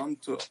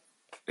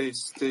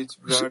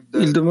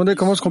 Il demandait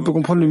comment est-ce qu'on peut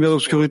comprendre lumière et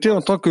obscurité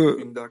en tant que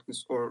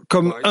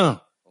comme un.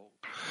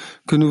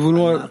 Que nous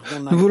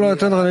voulons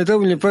atteindre un état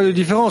où il n'y a pas de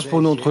différence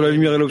pour nous entre la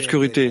lumière et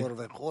l'obscurité.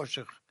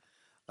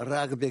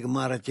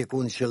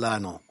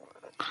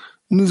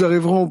 Nous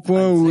arriverons au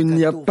point où il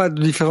n'y a pas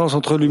de différence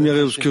entre lumière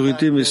et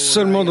obscurité, mais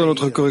seulement dans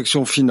notre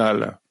correction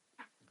finale.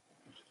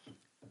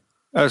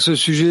 À ce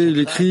sujet, il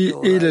écrit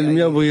 « Et la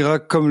lumière brillera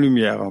comme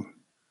lumière ».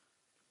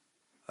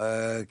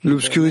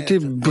 L'obscurité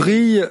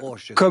brille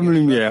comme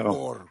lumière.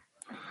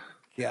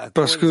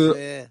 Parce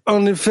que,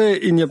 en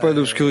effet, il n'y a pas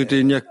d'obscurité,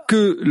 il n'y a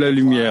que la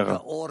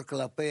lumière.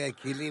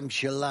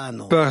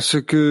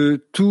 Parce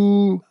que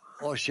tout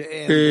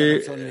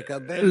est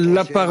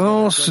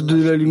l'apparence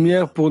de la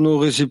lumière pour nos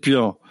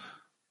récipients.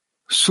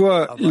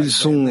 Soit ils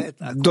sont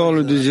dans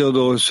le désir de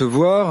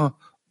recevoir,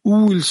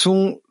 ou ils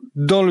sont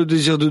dans le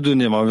désir de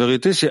donner. Mais en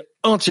vérité, c'est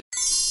entièrement.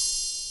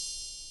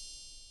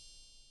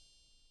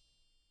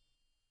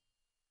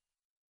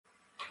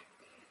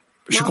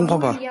 Je comprends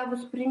pas.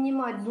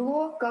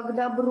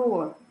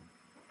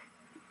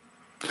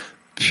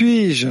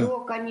 Puis-je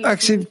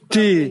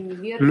accepter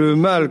le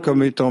mal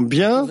comme étant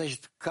bien?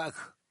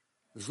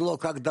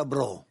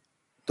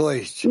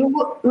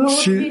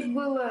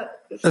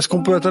 Est-ce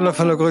qu'on peut atteindre la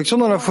fin de la correction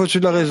dans la foi au-dessus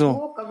de la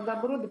raison?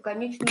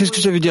 Qu'est-ce que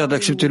ça veut dire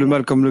d'accepter le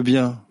mal comme le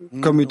bien,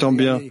 comme étant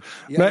bien?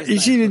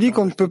 Ici, il est dit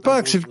qu'on ne peut pas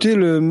accepter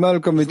le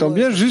mal comme étant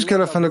bien jusqu'à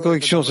la fin de la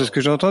correction. C'est ce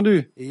que j'ai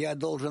entendu.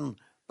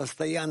 Je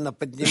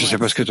ne sais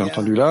pas ce que tu as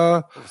entendu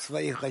là,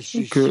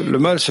 que le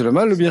mal c'est le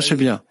mal, le bien c'est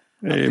bien.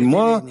 Et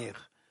moi,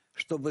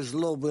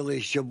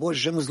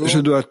 je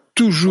dois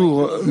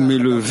toujours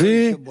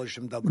m'élever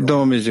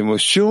dans mes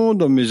émotions,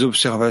 dans mes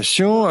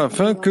observations,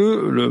 afin que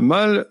le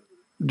mal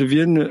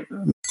devienne...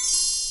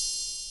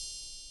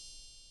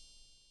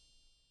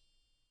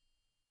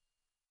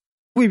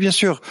 Oui, bien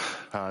sûr,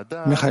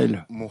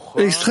 Michael.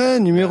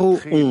 Extrait numéro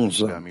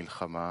 11.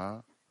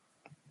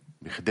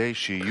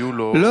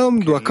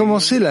 L'homme doit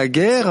commencer la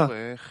guerre.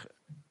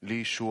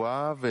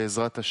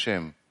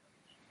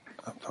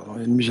 Pardon, il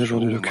y a une mise à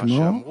jour du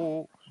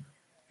document.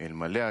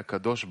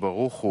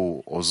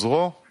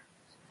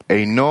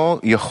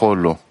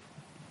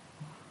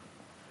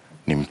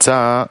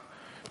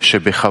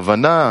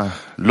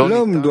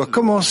 L'homme doit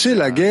commencer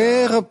la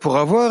guerre pour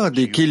avoir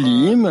des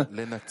kélim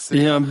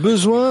et un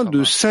besoin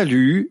de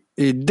salut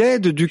et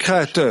d'aide du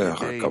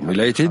Créateur. Comme il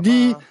a été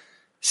dit,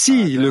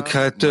 si le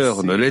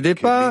Créateur ne l'aidait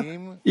pas,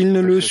 il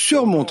ne le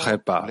surmonterait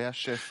pas.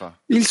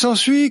 Il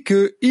s'ensuit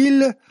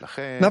qu'il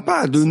n'a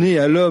pas donné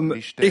à l'homme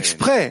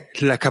exprès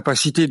la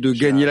capacité de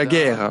gagner la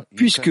guerre,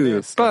 puisque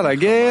par la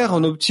guerre,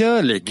 on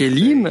obtient les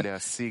kélim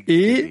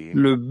et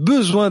le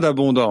besoin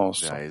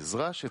d'abondance.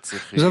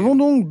 Nous avons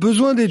donc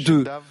besoin des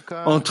deux,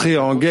 entrer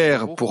en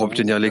guerre pour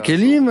obtenir les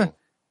kélim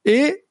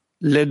et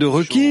l'aide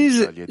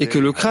requise et que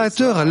le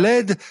Créateur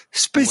l'aide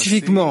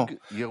spécifiquement,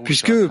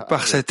 puisque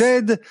par cette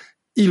aide,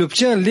 il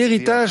obtient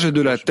l'héritage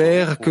de la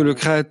terre que le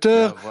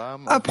Créateur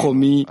a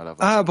promis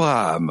à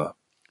Abraham.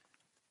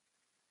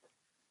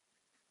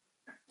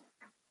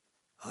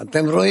 A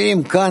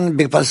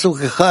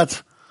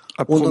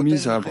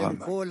promis à Abraham.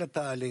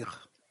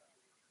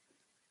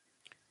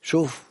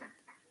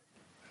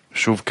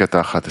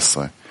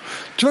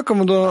 Tu vois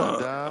comment dans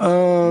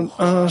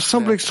un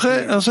seul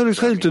extrait,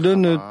 il te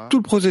donne tout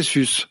le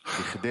processus.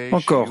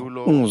 Encore,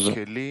 11.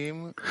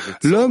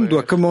 L'homme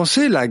doit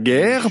commencer la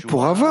guerre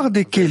pour avoir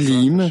des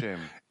kélim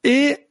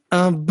et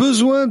un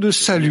besoin de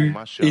salut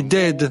et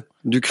d'aide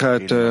du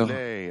Créateur.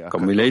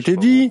 Comme il a été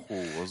dit,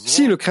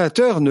 si le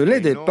Créateur ne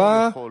l'aidait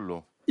pas,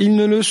 il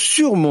ne le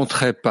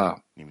surmonterait pas.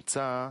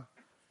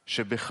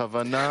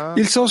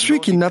 Il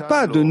s'ensuit qu'il n'a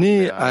pas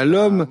donné à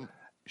l'homme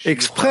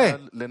exprès.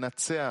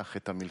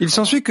 Il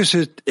s'ensuit que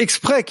c'est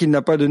exprès qu'il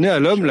n'a pas donné à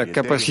l'homme la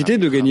capacité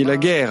de gagner la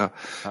guerre,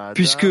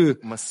 puisque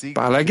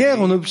par la guerre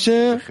on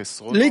obtient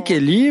les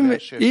kélim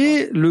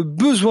et le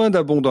besoin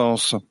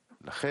d'abondance.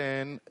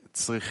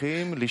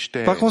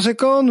 Par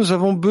conséquent, nous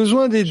avons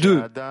besoin des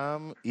deux.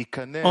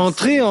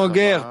 Entrer en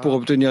guerre pour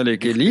obtenir les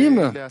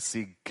kélim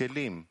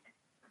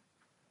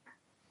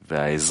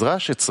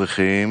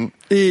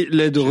et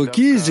l'aide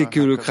requise et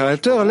que le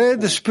Créateur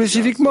l'aide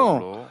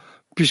spécifiquement,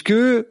 puisque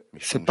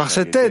c'est par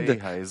cette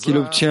aide qu'il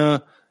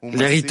obtient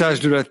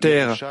l'héritage de la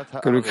terre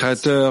que le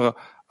Créateur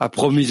a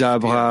promis à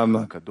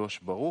Abraham.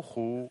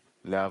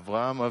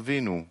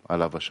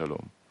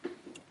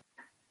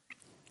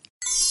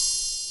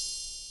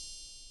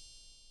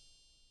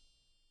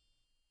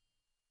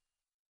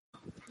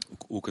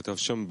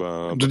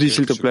 Doudi,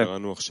 s'il te plaît.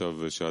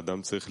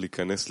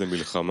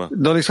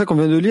 Dans l'extrait qu'on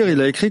vient de lire, il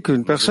a écrit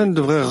qu'une personne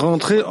devrait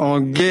rentrer en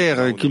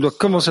guerre, qu'il doit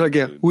commencer la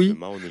guerre. Oui.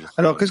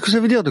 Alors, qu'est-ce que ça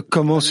veut dire de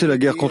commencer la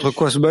guerre? Contre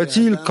quoi se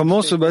bat-il?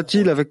 Comment se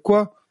bat-il? Avec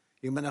quoi?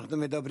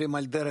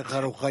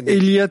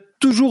 Il y a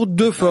toujours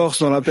deux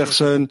forces dans la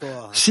personne.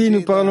 Si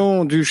nous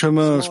parlons du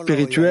chemin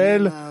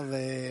spirituel,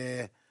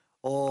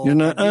 il y en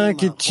a un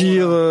qui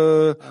tire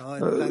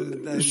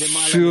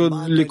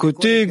sur les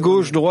côtés,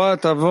 gauche,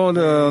 droite, avant,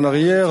 en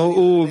arrière,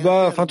 haut,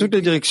 bas, enfin toutes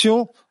les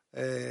directions.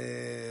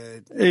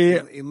 Et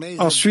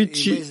ensuite,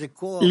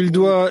 il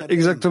doit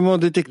exactement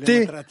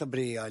détecter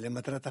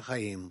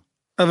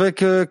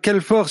avec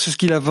quelle force est-ce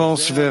qu'il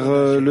avance vers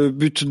le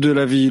but de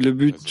la vie, le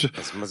but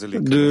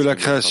de la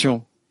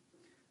création.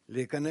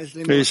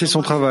 Et c'est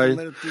son travail.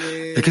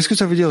 Et qu'est-ce que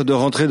ça veut dire de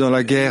rentrer dans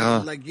la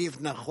guerre?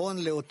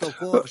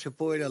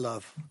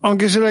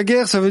 Engager la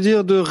guerre, ça veut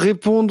dire de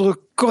répondre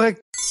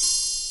correctement.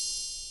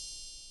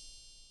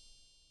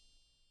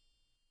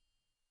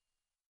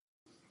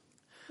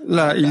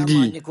 Là, il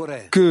dit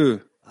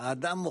que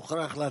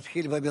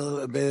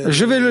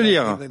je vais le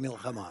lire.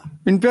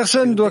 Une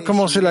personne doit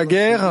commencer la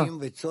guerre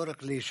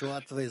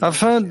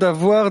afin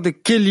d'avoir des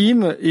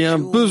kélim et un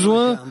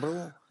besoin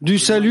du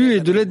salut et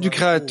de l'aide du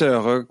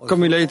Créateur.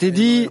 Comme il a été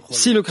dit,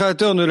 si le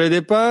Créateur ne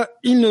l'aidait pas,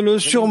 il ne le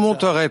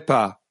surmonterait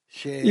pas.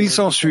 il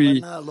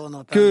s'ensuit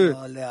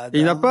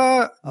qu'il n'a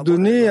pas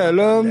donné à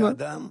l'homme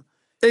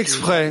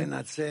exprès.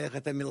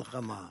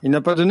 Il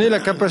n'a pas donné la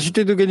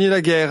capacité de gagner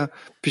la guerre,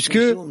 puisque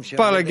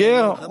par la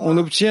guerre, on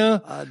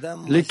obtient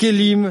les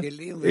kélim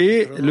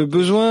et le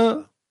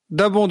besoin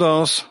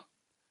d'abondance.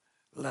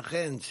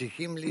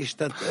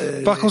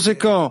 Par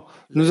conséquent,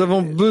 nous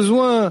avons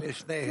besoin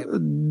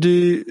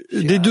des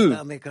deux.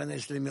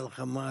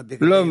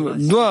 L'homme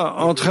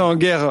doit entrer en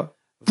guerre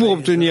pour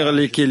obtenir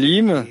les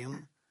kélim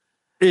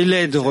et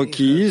l'aide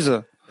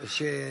requise.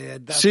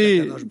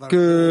 C'est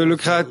que le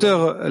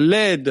Créateur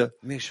l'aide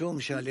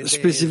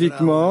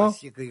spécifiquement,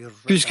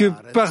 puisque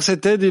par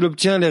cette aide, il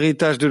obtient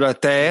l'héritage de la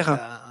terre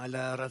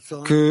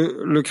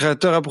que le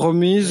Créateur a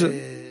promise,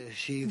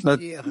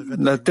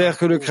 la terre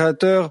que le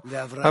Créateur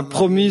a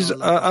promise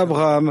à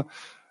Abraham,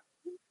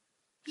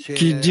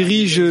 qui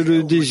dirige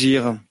le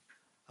désir.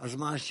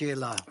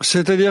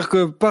 C'est-à-dire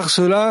que par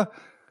cela,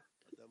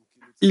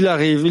 il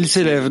arrive, il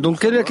s'élève. Donc,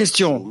 quelle est la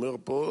question?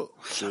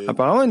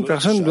 Apparemment, une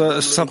personne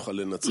doit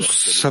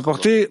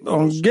s'apporter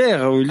en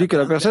guerre, où il dit que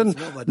la personne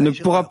ne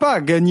pourra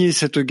pas gagner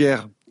cette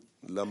guerre.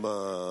 La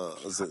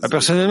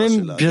personne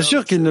elle-même, bien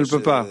sûr qu'il ne le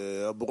peut pas.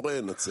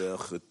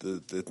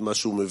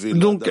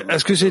 Donc,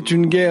 est-ce que c'est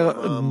une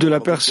guerre de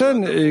la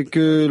personne et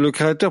que le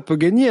Créateur peut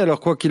gagner alors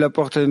quoi qu'il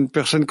apporte à une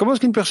personne? Comment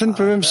est-ce qu'une personne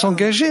peut même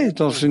s'engager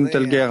dans une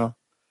telle guerre?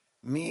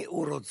 Une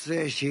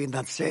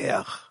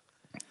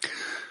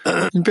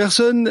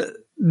personne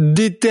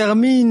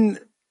détermine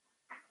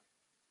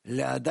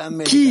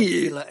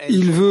qui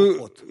il veut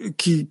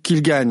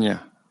qu'il gagne.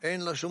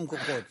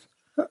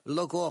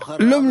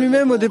 L'homme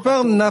lui-même, au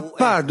départ, n'a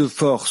pas de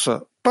force.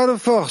 Pas de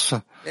force.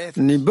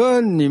 Ni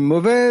bonne, ni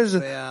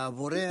mauvaise.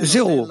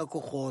 Zéro.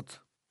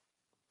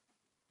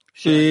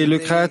 Et le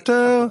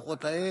Créateur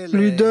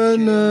lui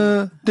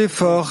donne des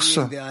forces.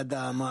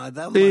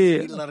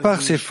 Et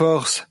par ces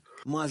forces,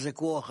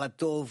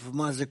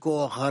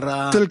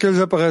 telles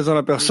qu'elles apparaissent dans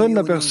la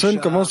personne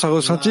commence à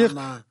ressentir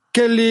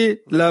quelle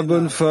est la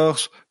bonne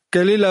force,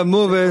 quelle est la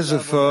mauvaise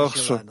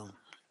force,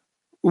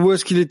 où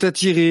est-ce qu'il est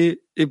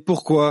attiré et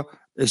pourquoi.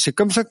 Et c'est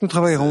comme ça que nous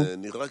travaillerons.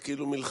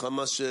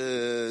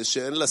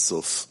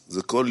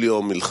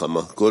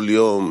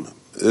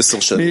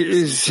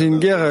 Mais c'est une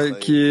guerre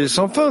qui est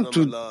sans fin,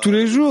 tous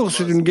les jours.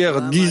 C'est une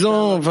guerre, 10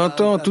 ans,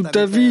 20 ans, toute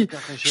ta vie.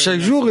 Chaque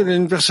jour,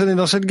 une personne est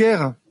dans cette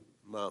guerre.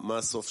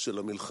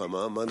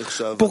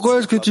 Pourquoi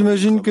est-ce que tu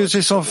imagines que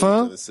c'est sans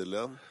fin?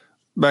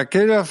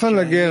 Quelle est la fin de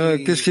la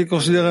guerre? Qu'est-ce qui est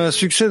considéré un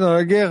succès dans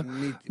la guerre,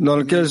 dans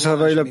lequel ça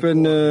vaille la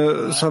peine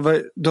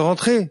de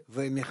rentrer?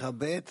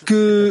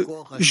 Que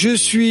je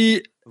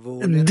suis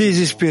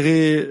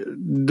désespéré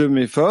de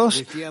mes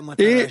forces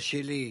et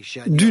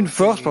d'une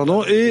force,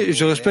 et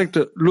je respecte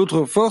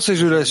l'autre force et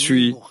je la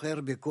suis.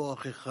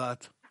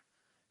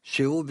 Et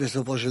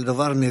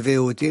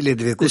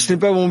ce n'est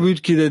pas mon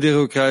but qui est d'adhérer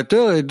au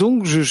Créateur, et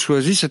donc je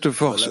choisis cette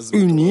force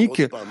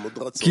unique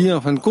qui, en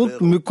fin de compte,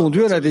 me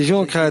conduit à l'adhésion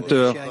au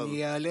Créateur.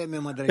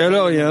 Et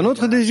alors, il y a un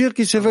autre désir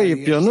qui s'éveille, et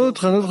puis un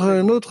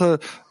autre,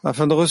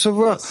 afin de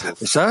recevoir.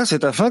 Et ça,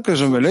 c'est afin que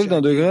je me lève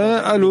d'un degré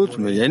à l'autre.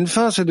 Mais il y a une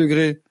fin à ces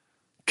degrés.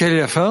 Quelle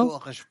est la fin?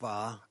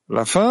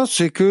 La fin,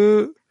 c'est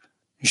que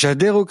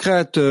j'adhère au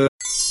Créateur.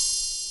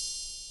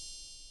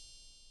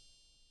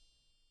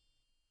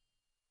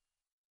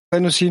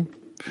 Aussi.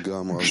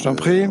 Je t'en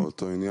prie.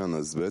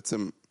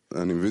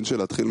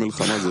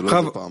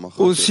 Rav,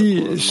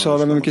 aussi sur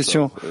la même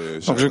question.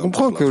 Donc je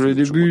comprends que le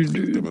début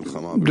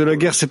de la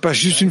guerre, c'est pas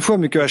juste une fois,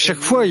 mais qu'à chaque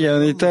fois, il y a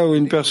un état où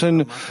une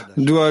personne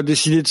doit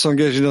décider de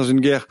s'engager dans une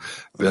guerre.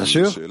 Bien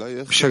sûr,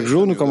 chaque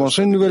jour, nous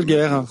commençons une nouvelle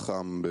guerre.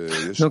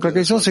 Donc la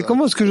question, c'est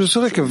comment est-ce que je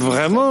saurais que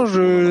vraiment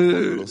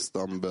je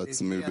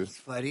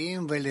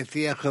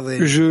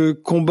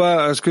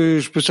combats? Est-ce que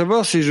je peux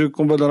savoir si je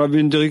combats dans la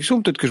bonne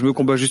direction? Peut-être que je me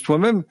combats juste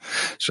moi-même,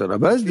 sur la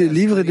base des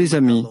livres et des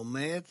amis.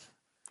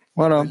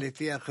 Voilà.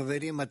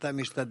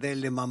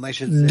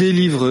 Des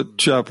livres,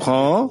 tu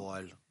apprends,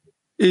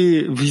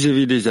 et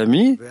vis-à-vis des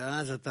amis,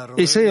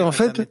 essaye en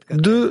fait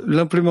de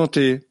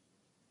l'implémenter.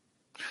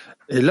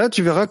 Et là,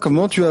 tu verras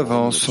comment tu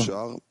avances.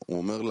 Et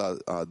une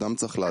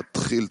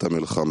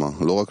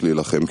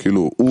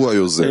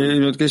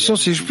autre question,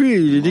 si je puis,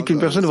 il est dit qu'une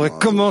personne devrait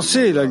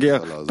commencer la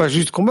guerre, pas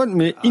juste combattre,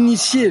 mais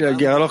initier la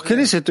guerre. Alors, quelle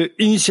est cette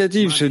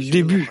initiative, ce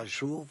début?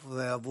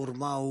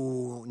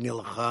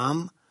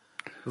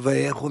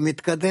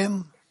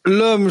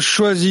 L'homme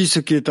choisit ce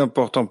qui est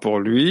important pour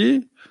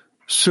lui,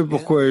 ce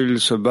pourquoi il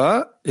se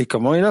bat et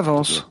comment il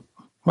avance.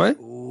 Ouais,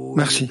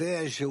 merci.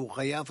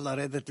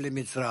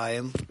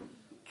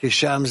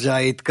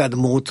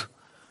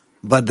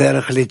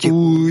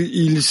 Où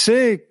il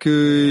sait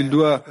qu'il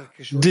doit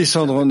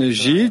descendre en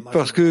Égypte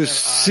parce que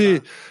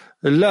c'est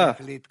là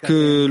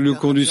que le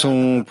conduit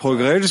son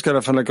progrès jusqu'à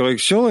la fin de la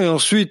correction, et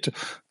ensuite,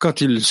 quand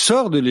il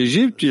sort de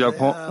l'Égypte, il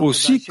apprend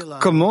aussi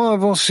comment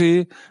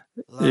avancer.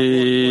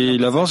 Et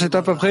il avance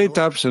étape après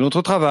étape. C'est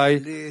notre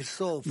travail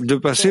de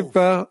passer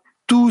par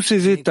tous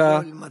ces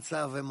états,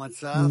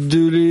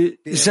 de les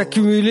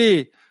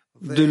accumuler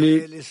de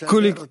les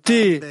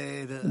collecter,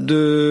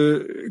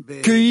 de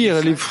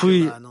cueillir les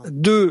fruits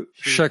de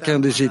chacun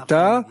des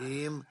États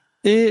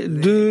et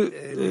de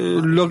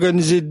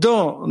l'organiser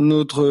dans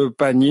notre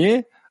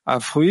panier à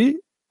fruits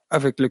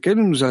avec lequel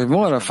nous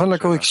arrivons à la fin de la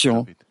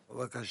correction.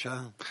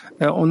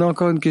 Alors, on a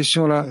encore une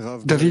question là.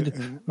 David,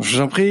 je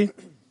vous en prie.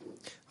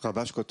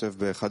 Rabash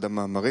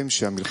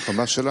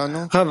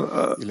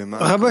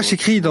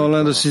écrit dans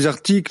l'un de ses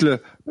articles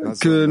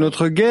que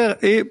notre guerre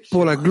est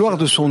pour la gloire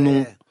de son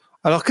nom.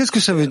 Alors qu'est-ce que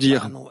ça veut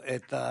dire?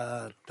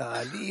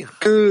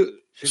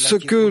 Que ce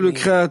que le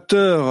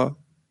Créateur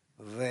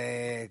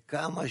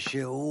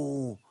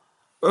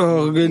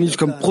organise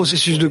comme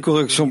processus de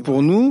correction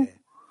pour nous,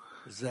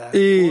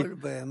 et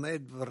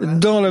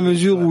dans la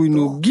mesure où il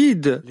nous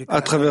guide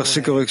à travers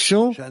ces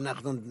corrections,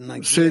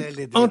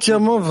 c'est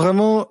entièrement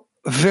vraiment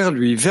vers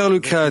lui, vers le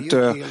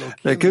Créateur,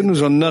 laquelle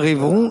nous en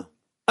arriverons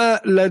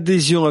à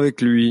l'adhésion avec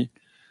lui.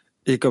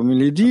 Et comme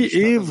il est dit,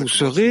 et vous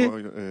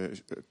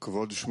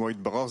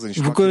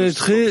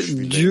connaîtrez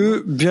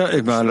Dieu bien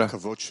et mal.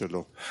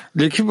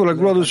 L'écrit pour la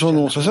gloire de son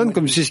nom, ça sonne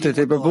comme si ce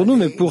n'était pas pour nous,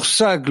 mais pour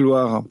sa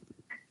gloire.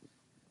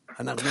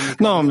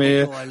 Non,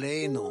 mais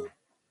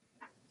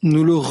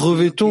nous le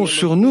revêtons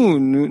sur nous,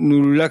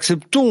 nous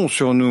l'acceptons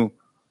sur nous.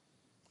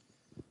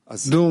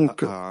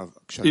 Donc,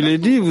 il est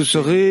dit, vous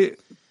serez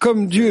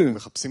comme Dieu.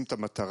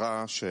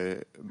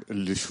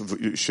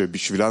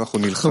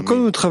 Donc, quand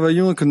nous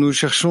travaillons et que nous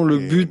cherchons le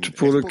but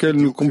pour lequel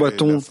nous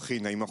combattons,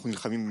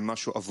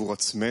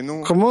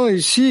 comment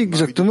ici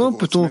exactement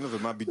peut-on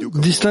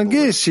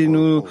distinguer si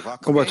nous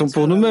combattons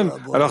pour nous-mêmes?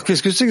 Alors,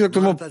 qu'est-ce que c'est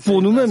exactement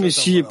pour nous-mêmes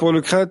ici et pour le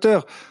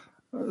Créateur?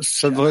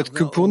 Ça devrait être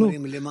que pour nous.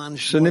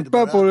 Ce n'est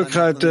pas pour le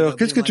Créateur.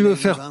 Qu'est-ce que tu veux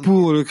faire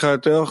pour le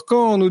Créateur?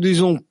 Quand nous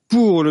disons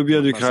pour le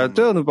bien du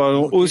Créateur, nous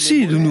parlons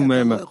aussi de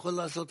nous-mêmes.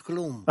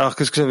 Alors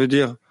qu'est-ce que ça veut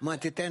dire?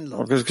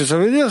 Qu'est-ce que ça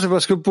veut dire? C'est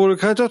parce que pour le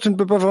Créateur, tu ne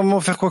peux pas vraiment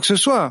faire quoi que ce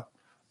soit.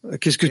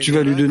 Qu'est-ce que tu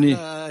vas lui donner?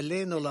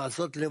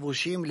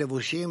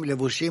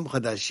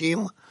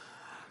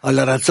 Il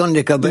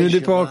ne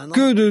dépend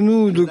que de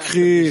nous de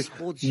créer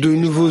de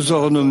nouveaux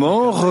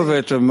ornements,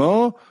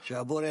 revêtements,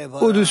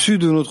 au-dessus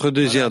de notre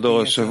désir de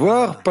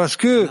recevoir, parce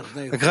que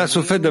grâce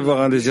au fait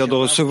d'avoir un désir de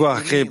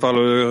recevoir créé par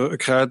le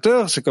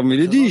Créateur, c'est comme il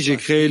est dit, j'ai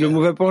créé le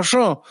mauvais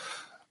penchant.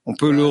 On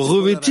peut le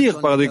revêtir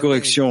par des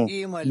corrections,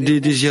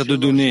 des désirs de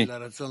donner.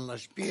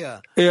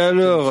 Et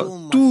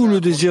alors, tout le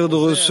désir de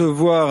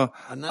recevoir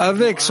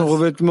avec son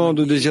revêtement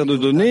de désir de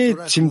donner,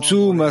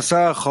 Tzimtzum,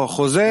 Masar,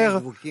 Choser,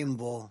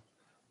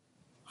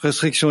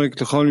 restriction et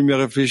en lumière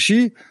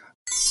réfléchie.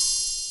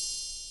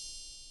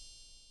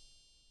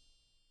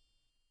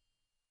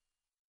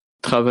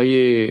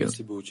 Travailler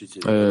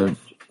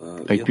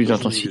avec plus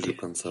d'intensité.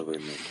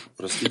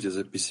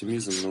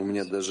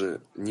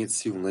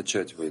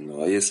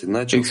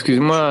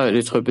 Excuse-moi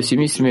d'être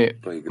pessimiste, mais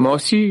moi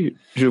aussi,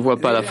 je vois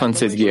pas la fin de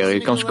cette guerre. Et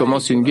quand je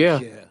commence une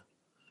guerre,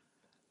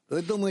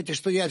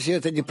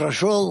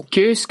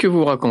 qu'est-ce que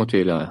vous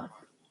racontez là?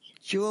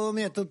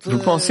 Vous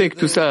pensez que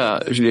tout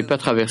ça, je l'ai pas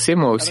traversé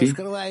moi aussi?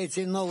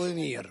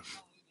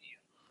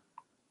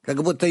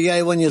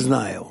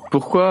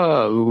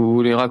 Pourquoi vous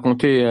voulez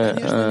raconter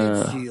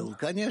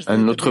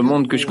un autre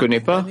monde que je connais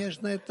pas?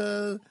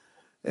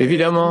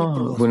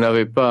 Évidemment, vous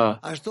n'avez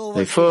pas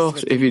les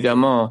forces,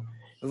 évidemment,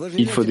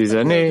 il faut des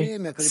années,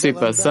 c'est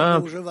pas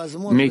simple,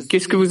 mais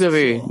qu'est-ce que vous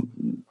avez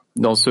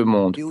dans ce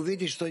monde?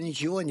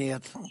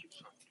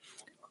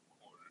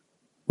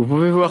 Vous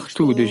pouvez voir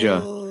tout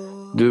déjà,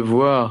 de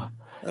voir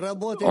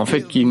en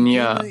fait qu'il n'y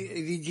a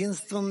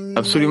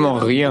absolument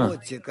rien.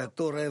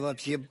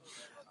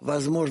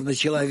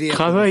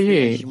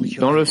 Travailler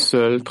dans le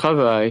seul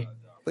travail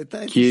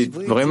qui est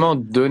vraiment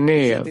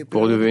donné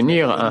pour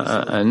devenir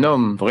un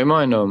homme, vraiment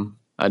un homme,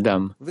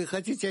 Adam.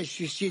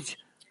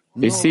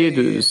 Essayez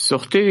de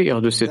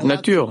sortir de cette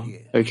nature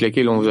avec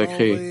laquelle on vous a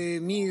créé.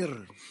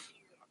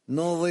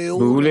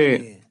 Vous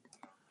voulez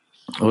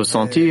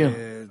ressentir,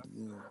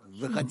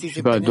 je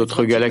sais pas,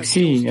 d'autres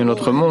galaxies, un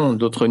autre monde,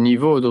 d'autres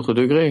niveaux, d'autres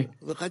degrés.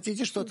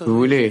 Vous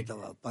voulez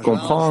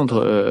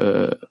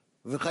comprendre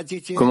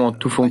comment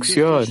tout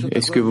fonctionne.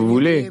 Est-ce que vous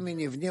voulez?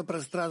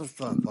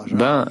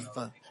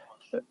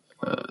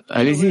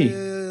 Allez-y.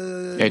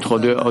 Être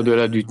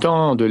au-delà du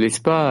temps, de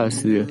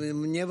l'espace.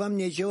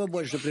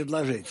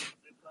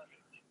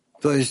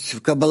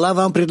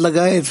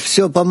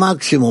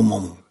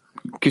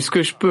 Qu'est-ce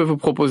que je peux vous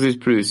proposer de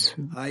plus?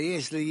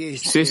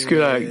 C'est ce que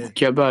la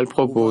Kabbale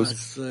propose.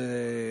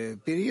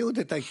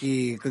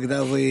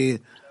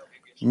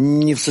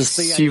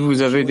 Si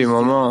vous avez des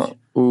moments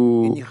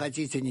où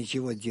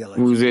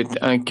vous êtes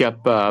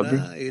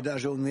incapable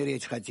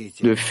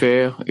de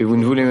faire et vous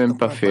ne voulez même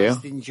pas faire,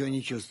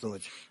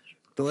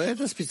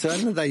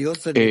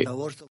 et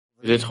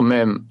peut-être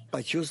même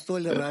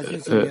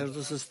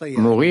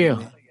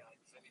mourir,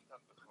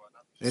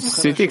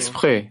 c'est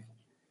exprès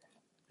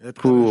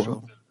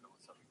pour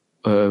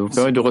vous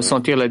permettre de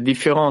ressentir la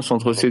différence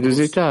entre ces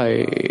deux états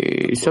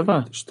et ça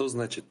va.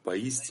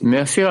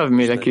 Merci Rav,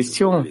 mais la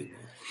question,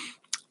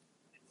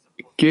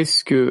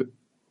 qu'est-ce que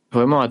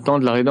vraiment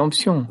attendre la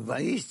rédemption.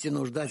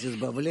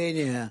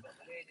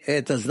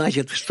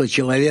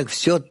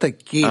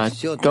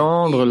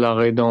 Attendre la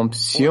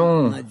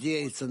rédemption,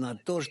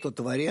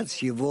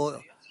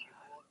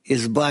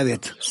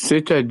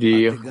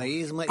 c'est-à-dire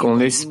qu'on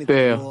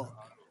espère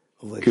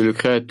que le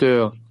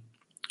Créateur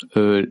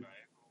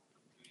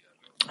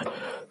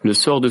le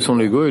sort de son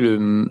ego et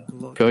le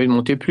permet de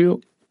monter plus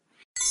haut.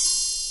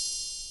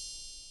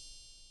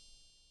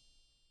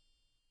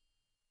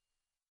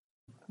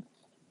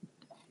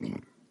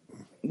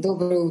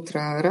 Bonjour,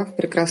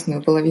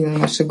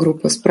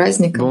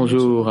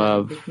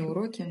 Rav.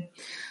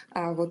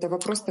 On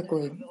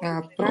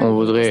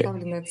voudrait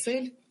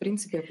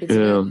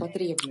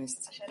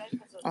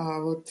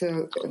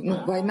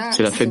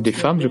c'est la fête des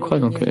femmes, je crois,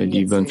 donc elle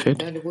dit bonne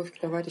fête.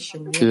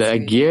 La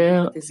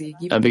guerre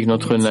avec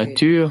notre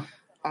nature,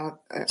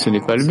 ce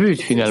n'est pas le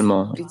but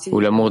finalement. Ou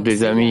l'amour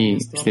des amis,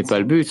 ce n'est pas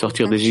le but.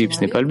 Sortir d'Égypte,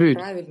 ce n'est pas le but.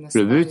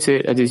 Le but,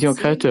 c'est l'adhésion au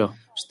Créateur.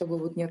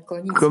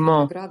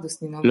 Comment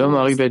l'homme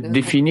arrive à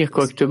définir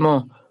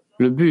correctement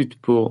le but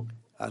pour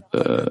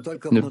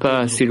ne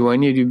pas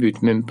s'éloigner du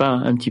but, même pas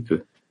un petit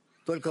peu.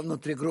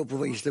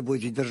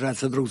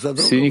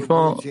 C'est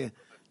uniquement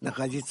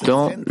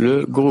dans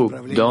le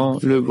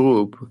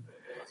groupe.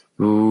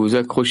 Vous vous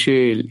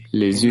accrochez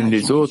les unes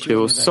les autres et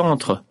au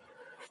centre,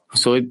 vous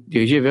serez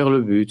dirigé vers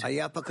le but.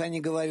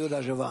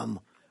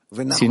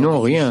 Sinon,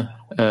 rien.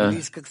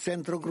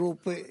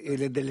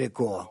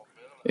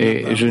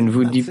 Et je ne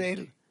vous dis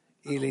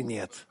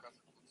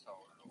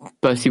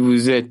pas si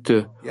vous êtes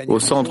au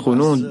centre ou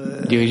non,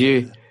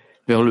 dirigé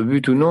vers le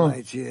but ou non.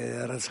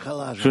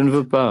 Je ne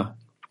veux pas.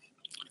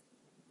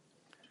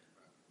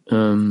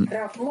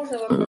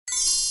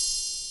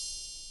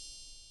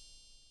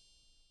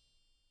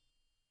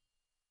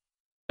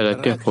 À la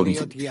terre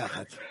promise.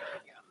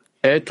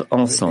 Être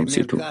ensemble,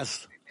 c'est tout.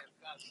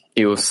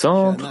 Et au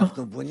centre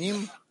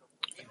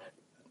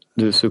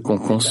de ce qu'on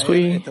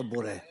construit,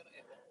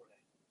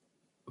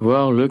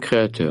 voir le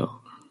Créateur.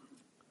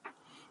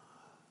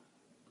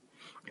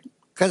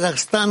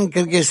 Kazakhstan,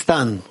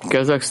 Kyrgyzstan.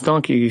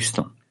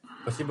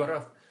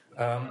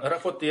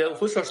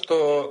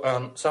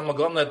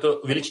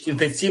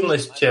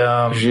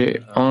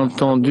 J'ai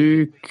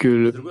entendu que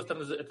le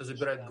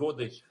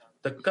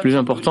plus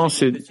important,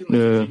 c'est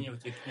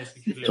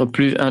être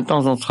plus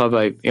intense dans le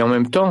travail. Et en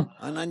même temps,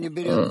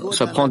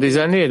 ça prend des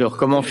années. Alors,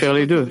 comment faire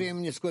les deux?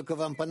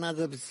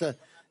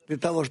 Ce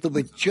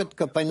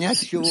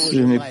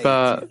n'est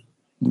pas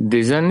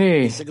des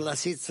années,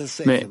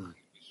 mais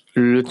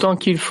le temps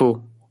qu'il faut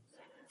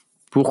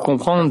pour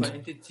comprendre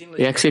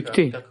et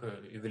accepter.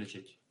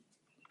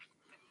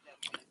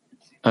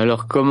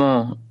 Alors,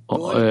 comment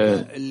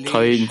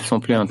travailler de façon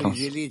plus intense?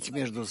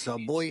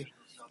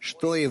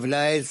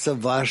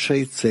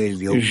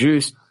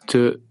 Juste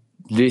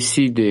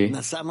décider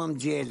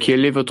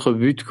quel est votre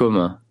but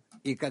commun.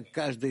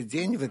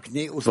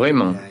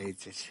 Vraiment.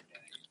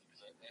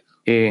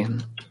 Et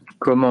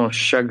comment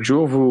chaque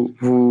jour vous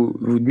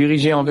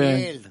dirigez envers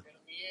elle.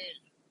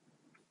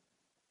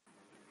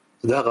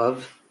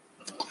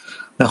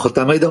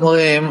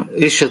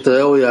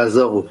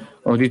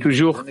 On dit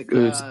toujours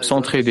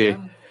s'entraider.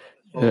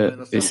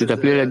 Et c'est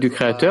appelé l'aide du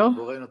Créateur?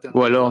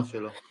 Ou alors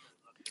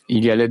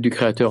il y a l'aide du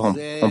Créateur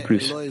en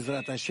plus?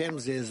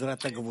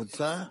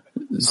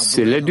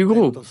 C'est l'aide du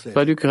groupe,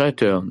 pas du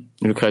Créateur.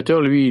 Le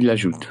Créateur, lui, il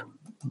ajoute.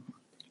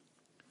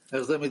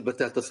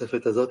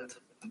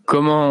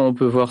 Comment on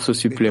peut voir ce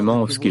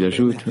supplément, ce qu'il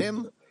ajoute?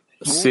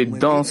 C'est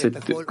dans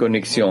cette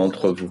connexion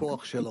entre vous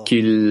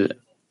qu'il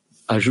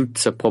ajoute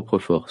sa propre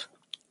force.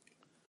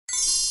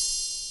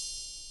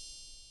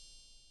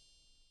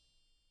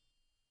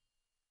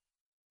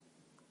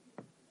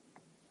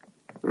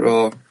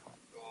 Rav,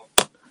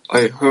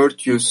 I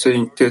heard you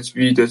saying that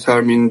we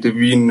determine the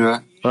winner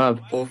of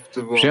the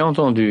war. J'ai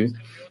entendu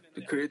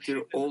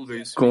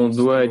qu'on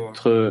doit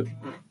être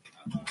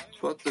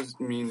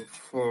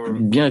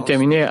bien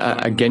déterminé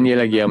à gagner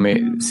la guerre,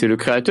 mais c'est le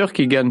Créateur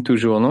qui gagne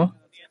toujours, non?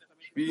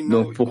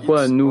 Donc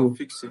pourquoi nous,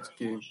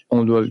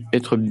 on doit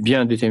être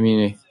bien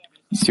déterminé?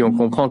 Si on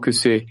comprend que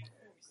c'est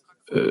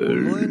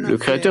le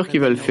Créateur qui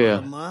va le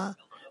faire,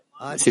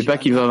 c'est pas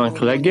qu'il va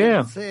vaincre la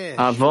guerre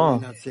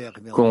avant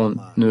qu'on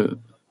ne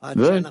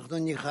veuille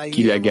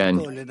qu'il la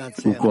gagne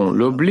ou qu'on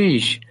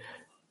l'oblige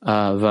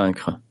à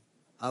vaincre.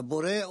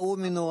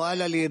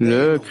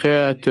 Le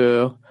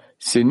Créateur,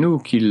 c'est nous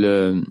qui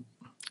le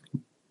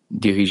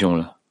dirigeons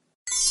là.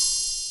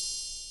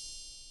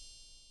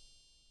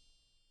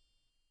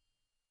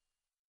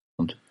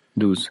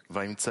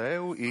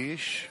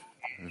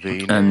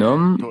 Un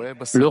homme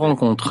le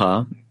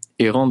rencontra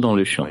et rentre dans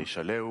le champ.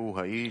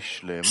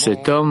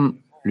 Cet homme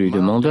lui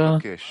demanda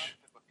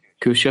 «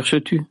 Que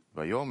cherches-tu »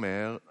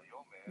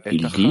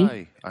 Il dit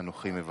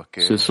 «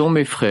 Ce sont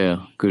mes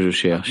frères que je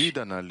cherche.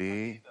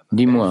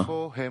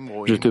 Dis-moi,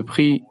 je te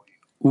prie,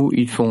 où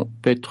ils font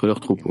paître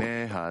leurs troupeaux. »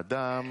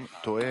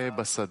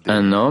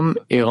 Un homme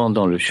errant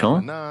dans le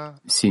champ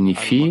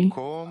signifie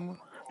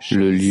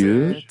le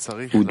lieu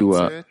où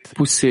doit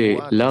pousser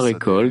la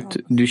récolte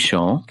du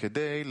champ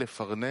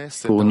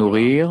pour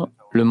nourrir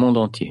le monde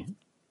entier.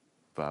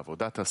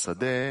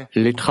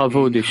 Les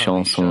travaux des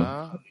champs sont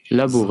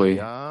labourés,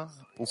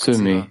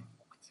 semés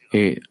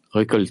et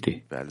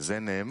récoltés.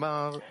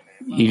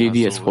 Il est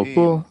dit à ce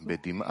propos,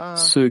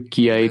 ce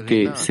qui a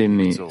été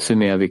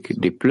semé avec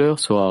des pleurs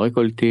sera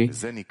récolté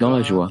dans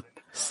la joie.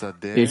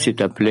 Et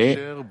c'est appelé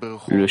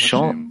le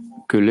champ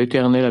que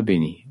l'Éternel a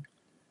béni.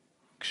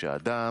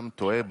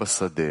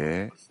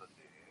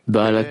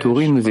 Baal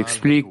HaTurim nous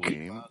explique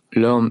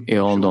l'homme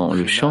errant dans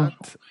le champ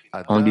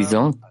en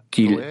disant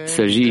qu'il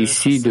s'agit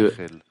ici de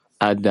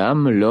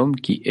Adam, l'homme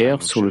qui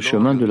erre sur le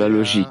chemin de la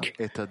logique,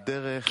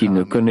 qui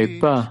ne connaît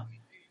pas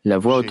la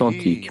voie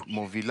authentique,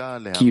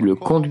 qui le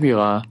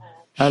conduira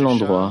à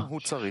l'endroit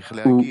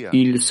où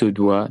il se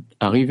doit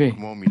arriver,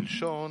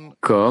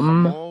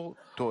 comme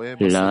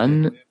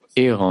l'âne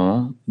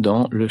errant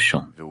dans le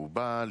champ.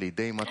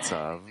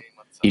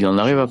 Il en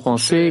arrive à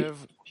penser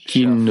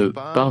qu'il ne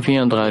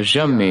parviendra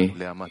jamais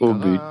au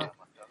but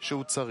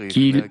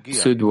qu'il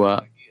se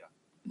doit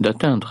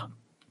d'atteindre.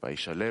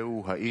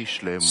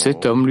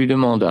 Cet homme lui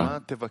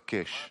demanda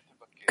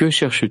 « Que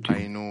cherches-tu »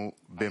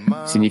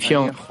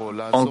 signifiant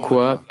 « En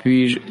quoi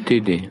puis-je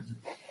t'aider »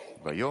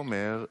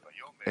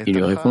 Il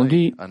lui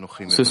répondit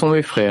 « Ce sont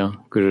mes frères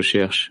que je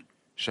cherche. »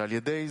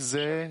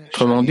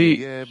 Autrement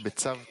dit,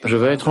 je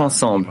veux être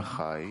ensemble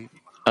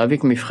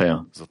avec mes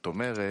frères,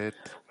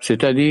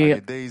 c'est-à-dire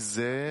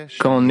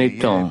qu'en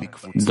étant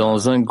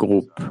dans un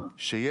groupe,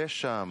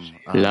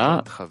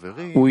 là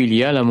où il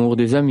y a l'amour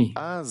des amis,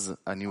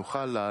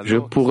 je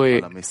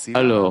pourrai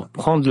alors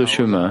prendre le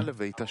chemin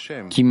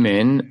qui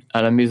mène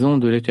à la maison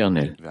de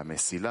l'Éternel.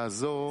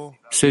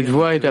 Cette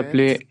voie est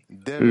appelée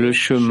le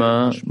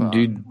chemin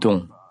du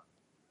don.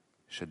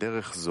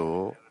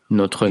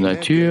 Notre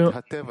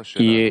nature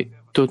y est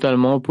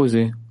totalement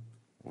opposée.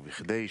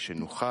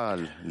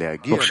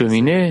 Pour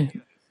cheminer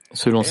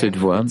selon cette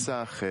voie,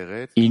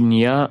 il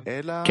n'y a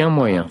qu'un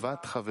moyen,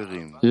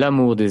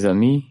 l'amour des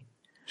amis,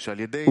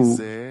 où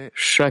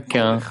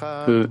chacun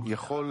peut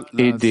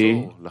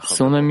aider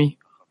son ami.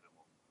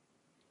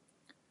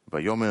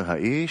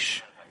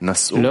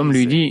 L'homme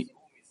lui dit,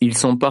 ils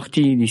sont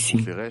partis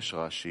d'ici.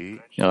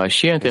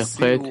 Rashi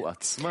interprète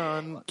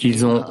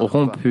qu'ils ont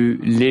rompu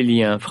les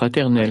liens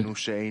fraternels.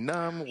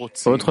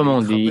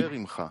 Autrement dit,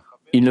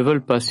 ils ne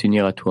veulent pas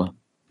s'unir à toi.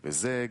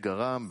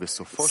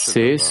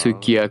 C'est ce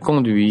qui a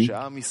conduit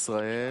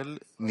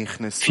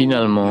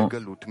finalement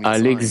à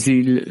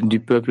l'exil du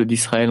peuple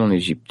d'Israël en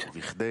Égypte.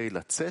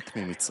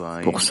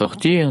 Pour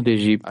sortir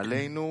d'Égypte,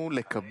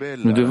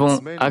 nous devons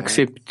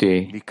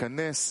accepter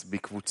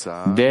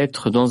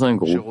d'être dans un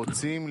groupe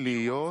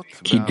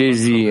qui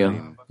désire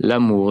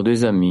l'amour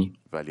des amis.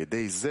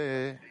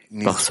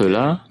 Par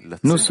cela,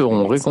 nous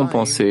serons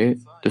récompensés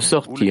de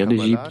sortir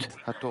d'Égypte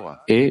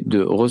et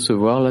de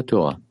recevoir la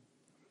Torah.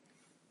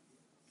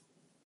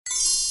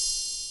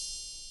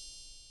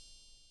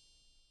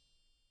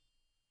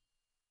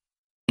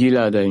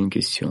 Gilad a une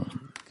question.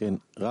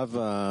 Rav,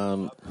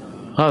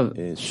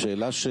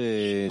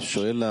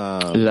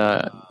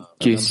 la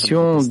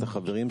question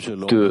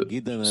de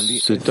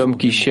cet homme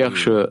qui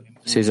cherche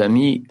ses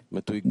amis,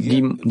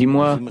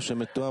 dis-moi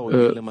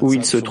où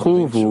il se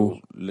trouve, ou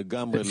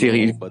c'est-à-dire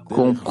il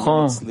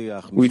comprend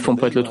où ils font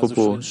pas le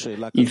troupeau.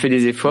 Il fait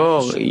des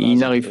efforts, il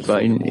n'arrive pas.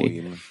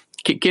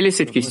 Quelle est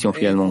cette question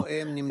finalement?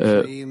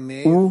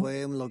 Où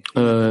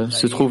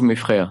se trouvent mes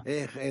frères?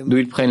 D'où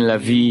ils prennent la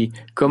vie?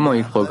 Comment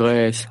ils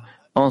progressent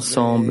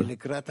ensemble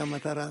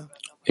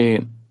et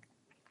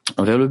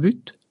vers le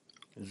but?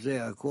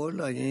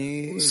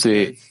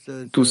 C'est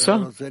tout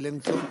ça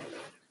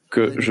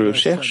que je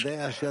cherche.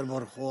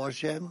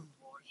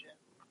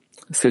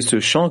 C'est ce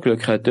champ que le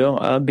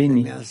Créateur a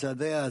béni.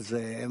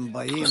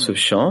 Ce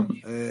champ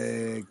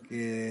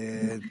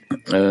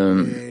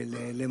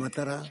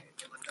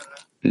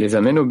les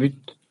amène au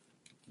but.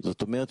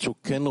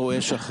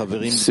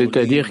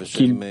 C'est-à-dire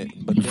qu'il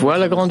voit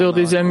la grandeur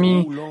des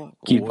amis,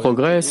 qu'il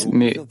progresse,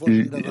 mais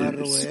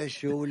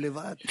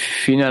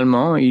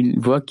finalement, il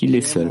voit qu'il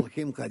est seul.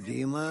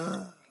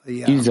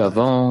 Ils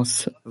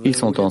avancent, ils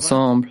sont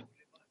ensemble,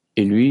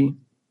 et lui,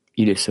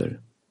 il est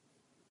seul.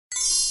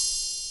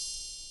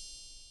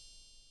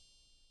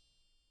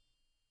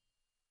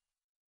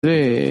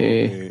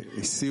 Et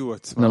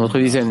dans notre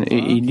dizaine, et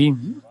il dit,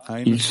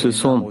 ils se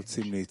sont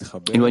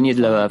éloignés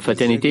de la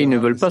fraternité, ils ne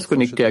veulent pas se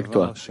connecter avec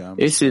toi.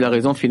 Et c'est la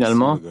raison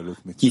finalement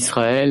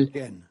qu'Israël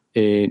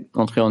est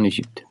entré en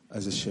Égypte.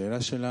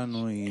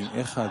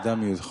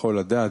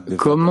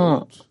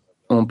 Comment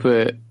on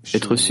peut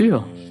être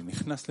sûr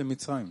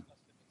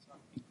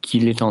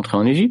qu'il est entré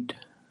en Égypte?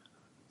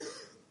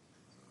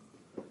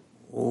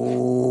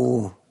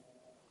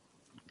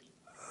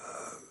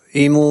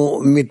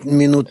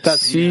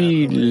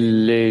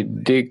 S'il est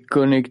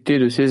déconnecté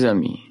de ses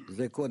amis,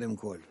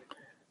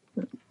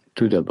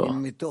 tout d'abord,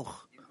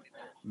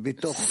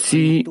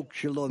 si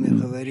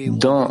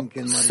dans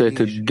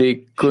cette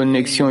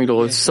déconnexion il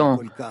ressent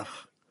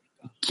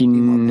qu'il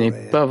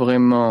n'est pas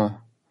vraiment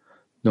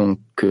donc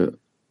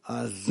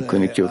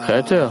connecté au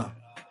Créateur.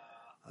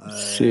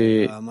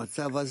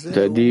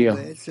 C'est-à-dire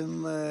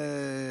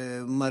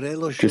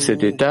que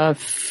cet état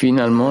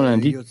finalement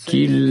indique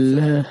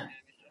qu'il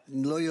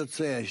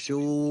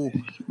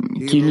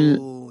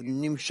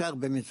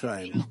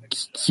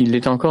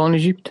est encore en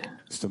Égypte.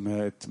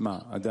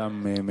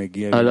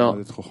 Alors,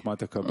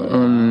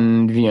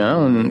 on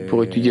vient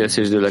pour étudier la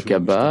sagesse de la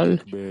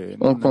Kabbale,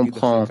 on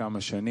comprend,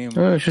 je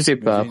ne sais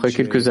pas, après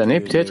quelques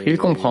années, peut-être, il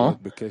comprend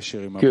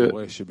que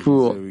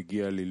pour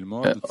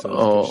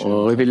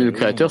révéler le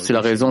Créateur, c'est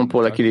la raison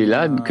pour laquelle il est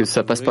là, que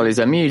ça passe par les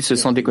amis, il se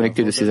sent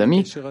déconnecté de ses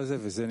amis,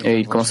 et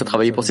il commence à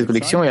travailler pour cette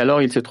connexion, et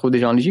alors il se trouve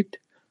déjà en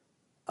Égypte.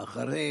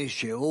 Après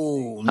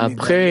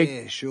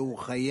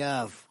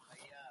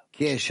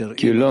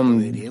que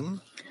l'homme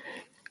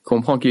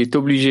comprend qu'il est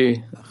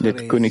obligé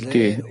d'être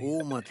connecté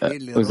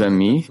aux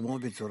amis,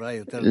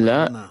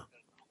 là,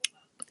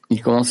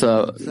 il commence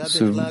à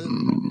se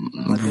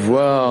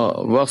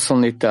voir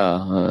son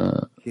état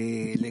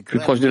plus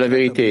proche de la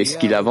vérité. Est-ce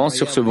qu'il avance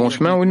sur ce bon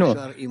chemin ou non?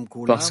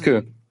 Parce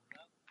que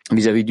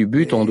vis-à-vis du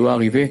but, on doit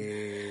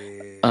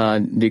arriver à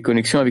des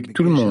connexions avec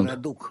tout le monde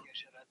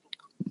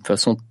de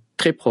façon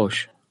très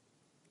proche.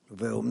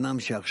 Bien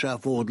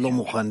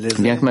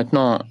que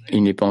maintenant,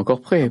 il n'est pas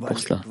encore prêt pour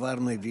cela.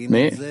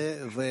 Mais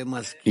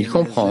il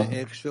comprend,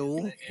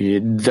 il est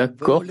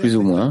d'accord plus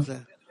ou moins,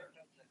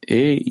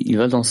 et il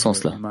va dans ce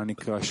sens-là.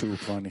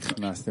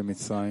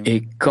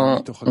 Et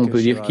quand on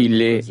peut dire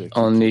qu'il est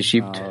en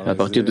Égypte à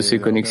partir de ces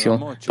connexions,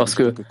 parce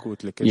que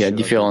il y a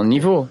différents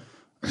niveaux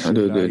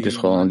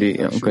d'être en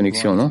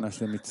connexion, non?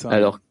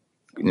 Alors,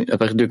 à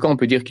partir de quand on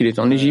peut dire qu'il est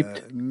en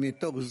Égypte?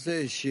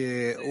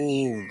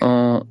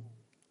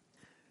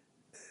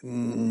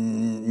 En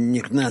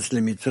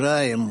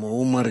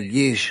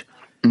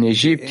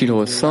Égypte, il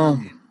ressent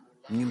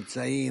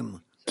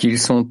qu'ils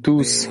sont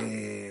tous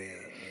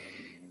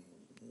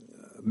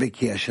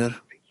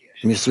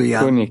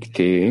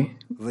connectés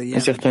à un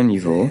certain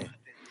niveau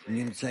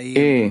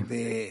et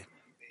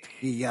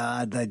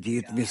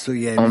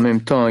en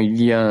même temps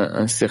il y a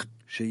une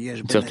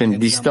certaine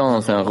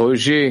distance, un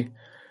rejet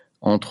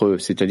entre eux,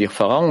 c'est-à-dire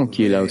Pharaon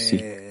qui est là aussi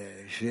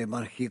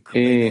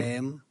et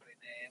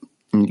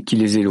qui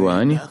les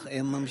éloigne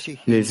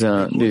les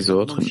uns des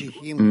autres,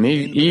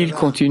 mais ils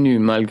continuent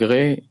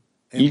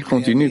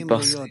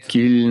parce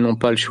qu'ils n'ont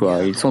pas le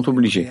choix, ils sont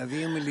obligés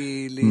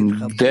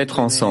d'être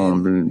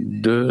ensemble,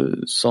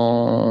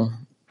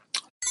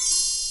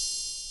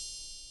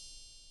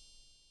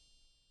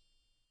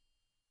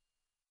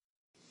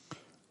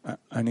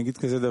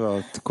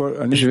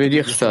 Je vais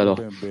dire ça alors.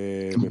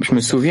 Je me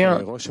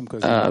souviens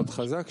à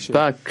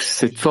Pâques,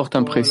 cette forte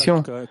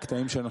impression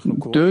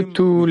de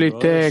tous les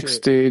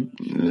textes et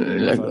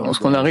ce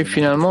qu'on arrive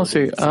finalement,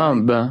 c'est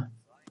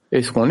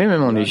est-ce qu'on est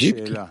même en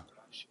Égypte?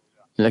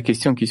 La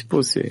question qui se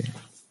pose, c'est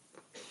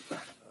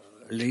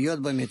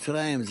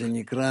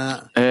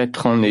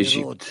être en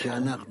Égypte,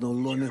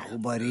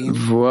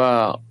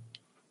 voir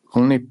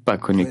qu'on n'est pas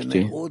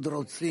connecté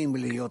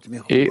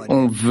et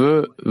on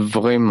veut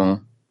vraiment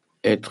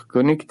être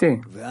connecté.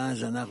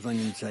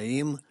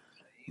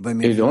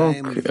 Et donc,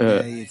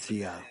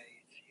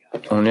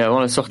 on est avant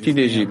la sortie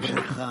d'Égypte,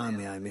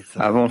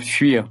 avant de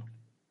fuir.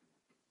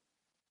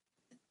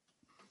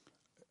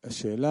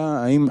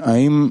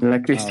 La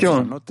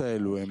question, comment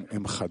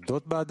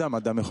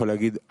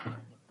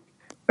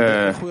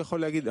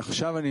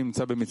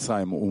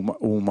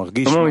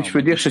je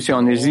peux dire je suis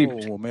en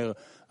Égypte?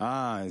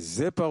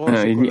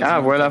 Il dit,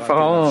 voilà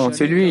Pharaon,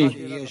 c'est lui.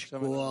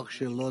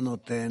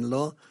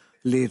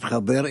 Une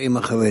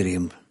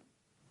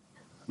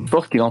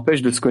force qui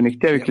l'empêche de se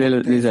connecter avec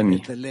les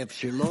amis,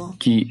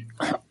 qui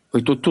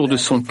est autour de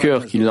son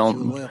cœur,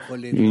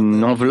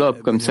 une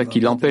enveloppe comme ça qui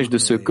l'empêche de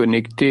se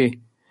connecter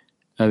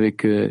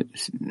avec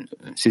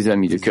ses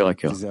amis de cœur à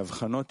cœur.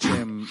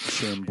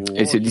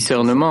 Et ces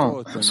discernements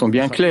sont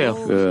bien clairs.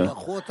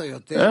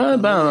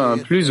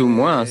 Plus ou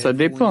moins, ça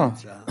dépend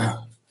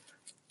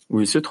où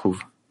il se trouve.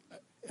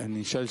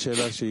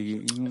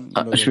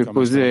 Je vais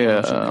poser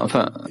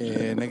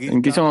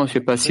une question, je ne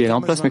sais pas si elle est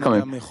en place, mais quand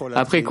même.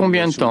 Après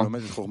combien de temps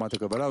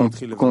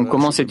qu'on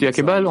commence à étudier la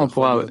Kabbale, on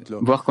pourra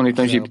voir qu'on est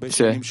en Égypte.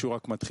 Ça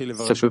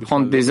peut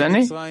prendre des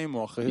années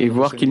et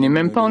voir qu'il n'est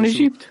même pas en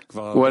Égypte.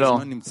 Ou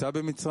alors,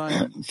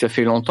 ça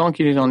fait longtemps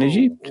qu'il est en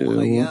Égypte. Je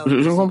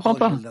ne comprends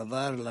pas.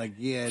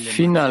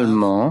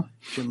 Finalement,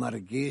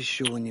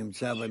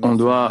 on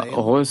doit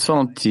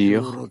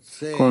ressentir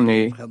qu'on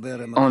est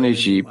en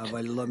Égypte,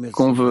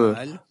 qu'on veut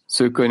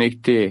se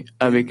connecter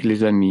avec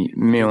les amis,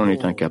 mais on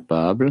est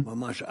incapable.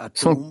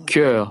 Son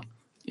cœur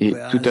est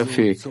tout à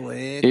fait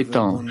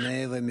étanche.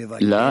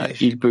 Là,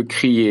 il peut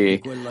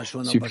crier,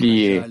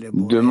 supplier,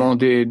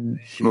 demander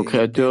au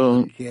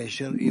Créateur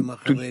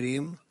toutes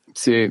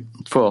ses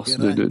forces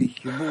de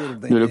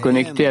le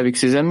connecter avec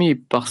ses amis,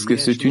 parce que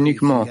c'est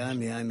uniquement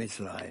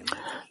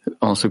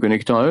en se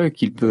connectant à eux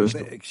qu'il peut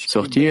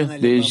sortir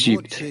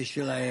d'Égypte.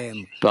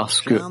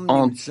 Parce que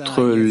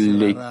entre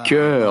les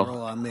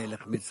cœurs,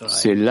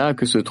 c'est là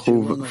que se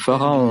trouve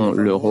Pharaon,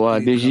 le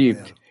roi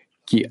d'Égypte,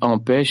 qui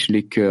empêche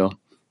les cœurs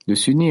de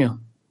s'unir.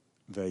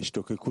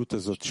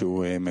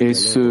 Et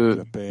ce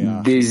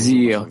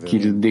désir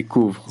qu'il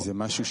découvre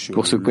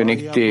pour se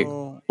connecter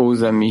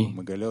aux amis,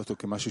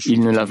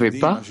 il ne l'avait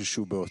pas.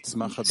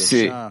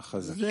 C'est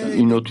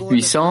une autre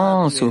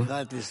puissance.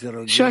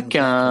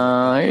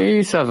 Chacun,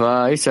 et ça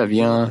va, et ça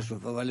vient.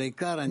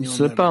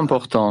 C'est pas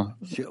important.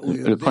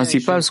 Le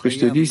principal, ce que je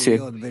te dis, c'est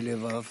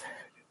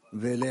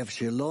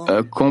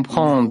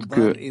comprendre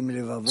que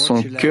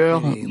son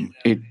cœur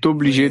est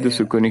obligé de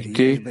se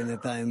connecter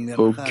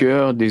au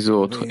cœur des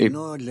autres. Et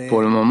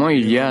pour le moment,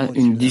 il y a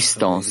une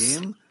distance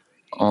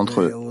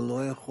entre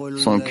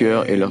son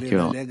cœur et leur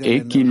cœur,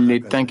 et qu'il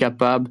est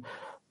incapable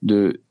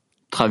de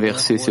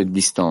traverser cette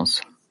distance.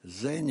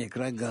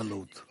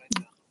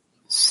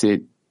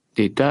 Cet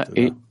état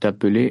est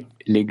appelé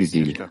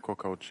l'exil.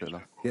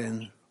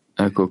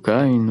 Un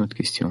coca, une autre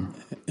question.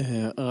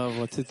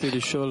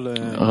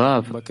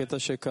 Rav,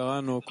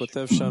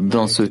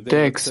 dans ce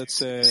texte,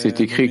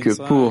 c'est écrit que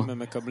pour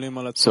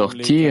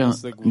sortir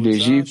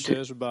d'Égypte,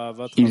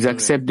 ils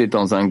acceptent d'être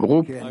dans un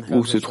groupe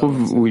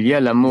où il y a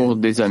l'amour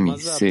des amis.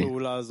 C'est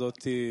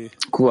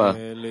quoi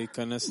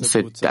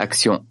cette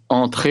action?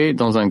 Entrer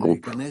dans un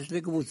groupe.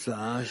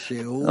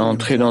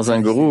 Entrer dans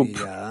un groupe.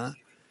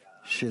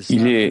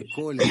 Il est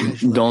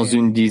dans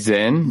une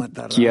dizaine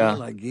qui a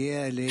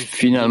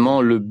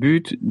finalement le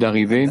but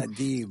d'arriver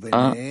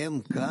à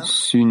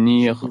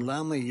s'unir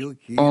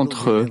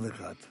entre eux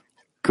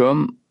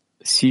comme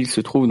s'ils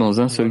se trouvent dans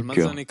un seul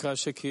cœur.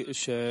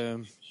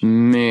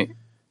 Mais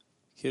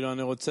je veux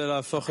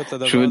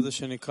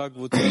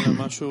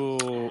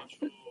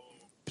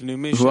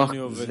voir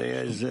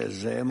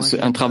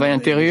un travail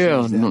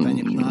intérieur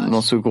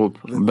dans ce groupe.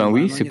 Ben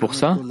oui, c'est pour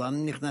ça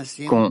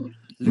qu'on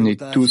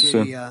est tous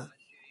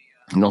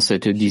dans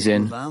cette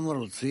dizaine.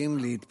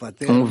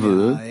 On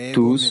veut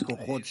tous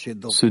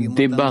se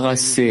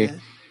débarrasser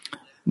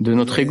de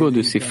notre ego,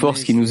 de ces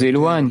forces qui nous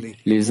éloignent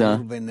les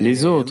uns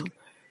les autres,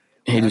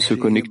 et de se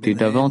connecter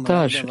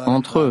davantage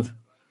entre eux.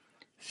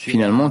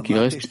 Finalement, qu'il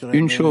reste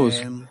une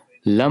chose,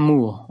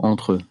 l'amour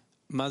entre eux.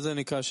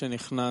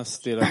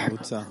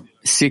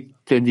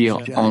 C'est-à-dire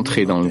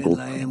entrer dans le groupe.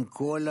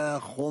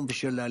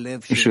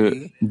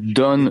 Je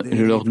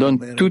leur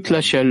donne toute la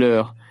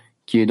chaleur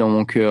qui est dans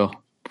mon cœur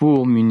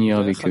pour m'unir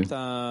avec eux.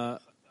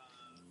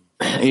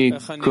 Et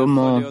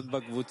comment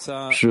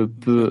je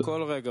peux,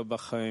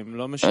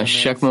 à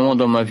chaque moment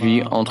dans ma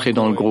vie, entrer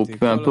dans le groupe,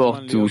 peu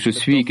importe où je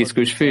suis, qu'est-ce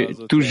que je fais,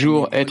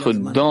 toujours être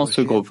dans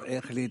ce groupe.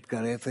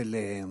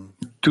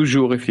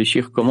 Toujours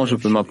réfléchir comment je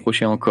peux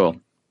m'approcher encore,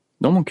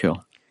 dans mon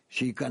cœur,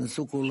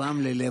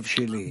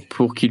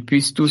 pour qu'ils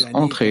puissent tous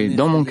entrer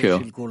dans mon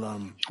cœur,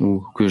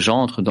 ou que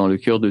j'entre dans le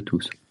cœur de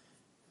tous.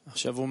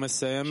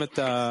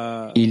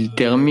 Il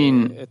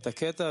termine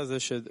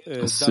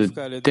ce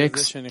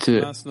texte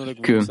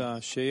que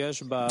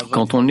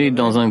quand on est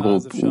dans un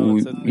groupe où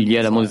il y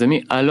a l'amour des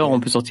amis, alors on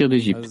peut sortir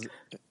d'Égypte.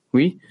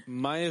 Oui?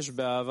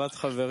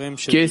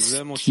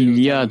 Qu'est-ce qu'il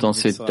y a dans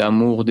cet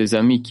amour des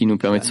amis qui nous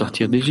permet de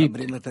sortir d'Égypte?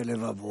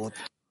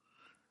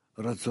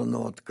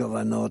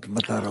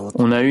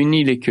 On a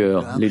uni les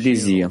cœurs, les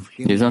désirs,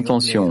 les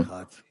intentions,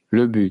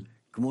 le but.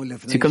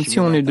 C'est comme si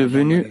on est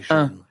devenu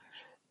un,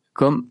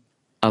 comme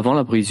avant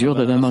la brisure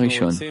d'Adam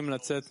Arishon.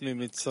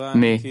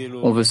 Mais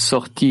on veut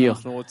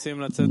sortir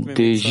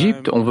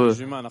d'Égypte, on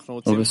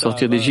veut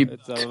sortir d'Égypte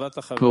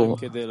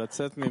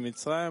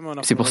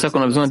C'est pour ça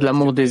qu'on a besoin de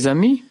l'amour des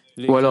amis,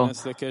 ou alors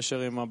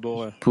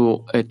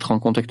pour être en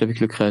contact avec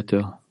le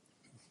Créateur?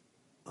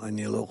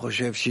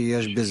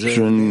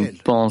 Je ne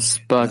pense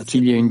pas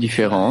qu'il y ait une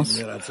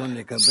différence.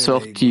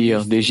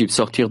 Sortir d'Égypte,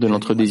 sortir de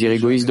notre désir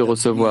égoïste de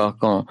recevoir,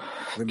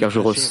 car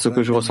ce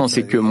que je ressens,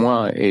 c'est que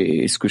moi,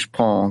 et ce que je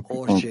prends en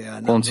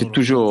compte, c'est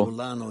toujours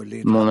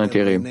mon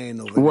intérêt.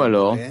 Ou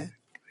alors,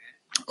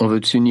 on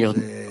veut s'unir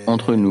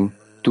entre nous,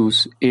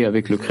 tous, et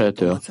avec le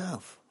Créateur.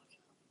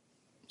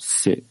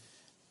 C'est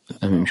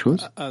la même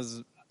chose.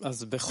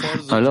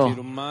 Alors,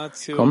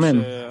 quand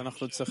même,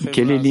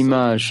 quelle est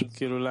l'image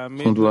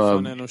qu'on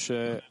doit,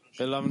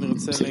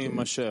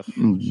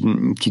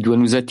 qui doit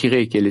nous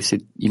attirer? Quelle est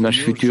cette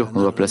image future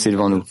qu'on doit placer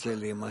devant nous?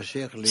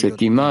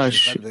 Cette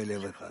image,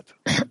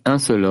 un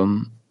seul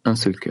homme, un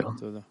seul cœur.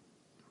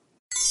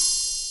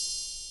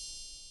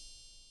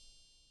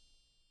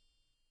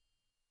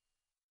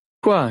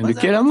 Quoi? De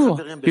quel amour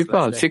tu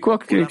parles? C'est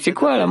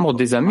quoi l'amour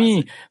des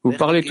amis? Vous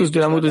parlez tous de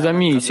l'amour des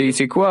amis.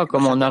 C'est quoi?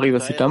 Comment on arrive à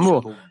cet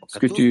amour? Ce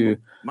qui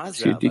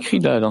est écrit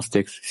là dans ce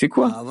texte. C'est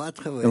quoi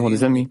l'amour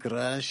des amis?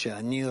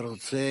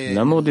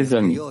 L'amour des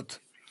amis.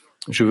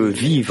 Je veux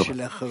vivre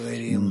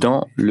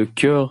dans le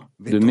cœur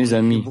de mes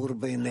amis,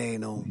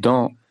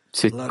 dans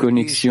cette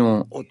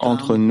connexion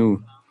entre nous,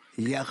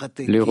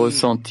 les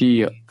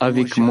ressentir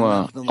avec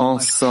moi,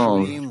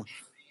 ensemble,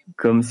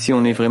 comme si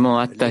on est vraiment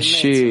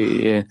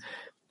attachés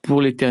pour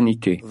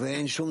l'éternité.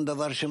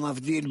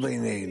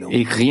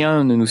 Et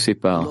rien ne nous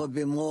sépare,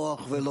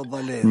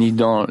 ni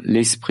dans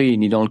l'esprit,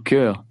 ni dans le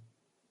cœur.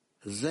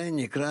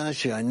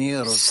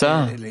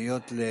 Ça,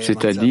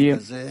 c'est-à-dire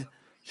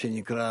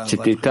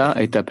Cet état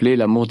est appelé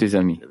l'amour des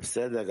amis.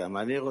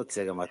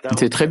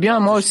 C'est très bien,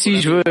 moi aussi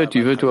je veux,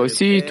 tu veux toi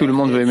aussi, tout le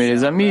monde veut aimer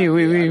les amis,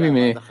 oui,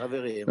 mais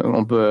comment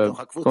on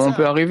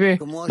peut arriver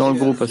dans le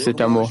groupe à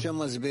cet amour?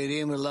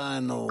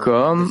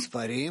 Comme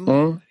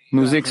on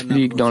nous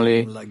explique dans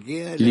les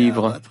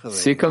livres,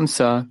 c'est comme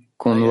ça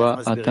qu'on doit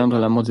atteindre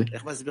l'amour des amis.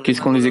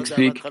 Qu'est-ce qu'on nous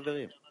explique?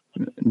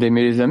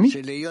 D'aimer les amis?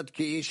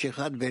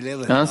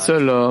 Un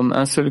seul homme,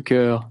 un seul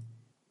cœur.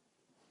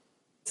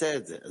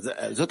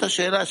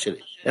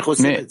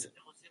 Mais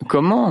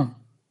comment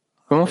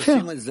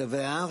faire?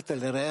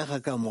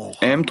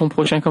 Aime ton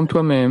prochain comme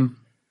toi-même.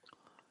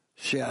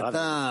 Tu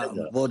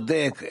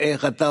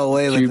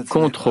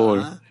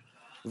contrôles.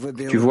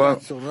 Tu vois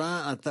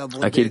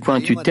à quel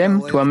point tu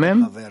t'aimes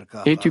toi-même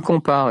et tu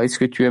compares. Est-ce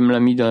que tu aimes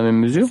l'ami dans la même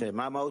mesure?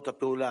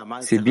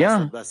 C'est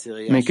bien,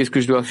 mais qu'est-ce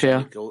que je dois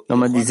faire dans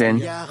ma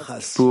dizaine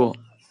pour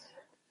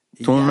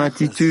ton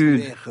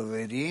attitude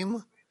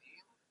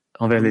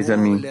envers les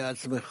amis,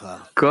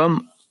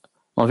 comme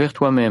envers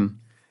toi-même.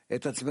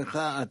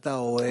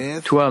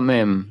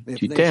 Toi-même,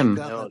 tu t'aimes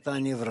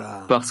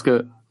parce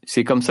que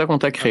c'est comme ça qu'on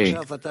t'a créé.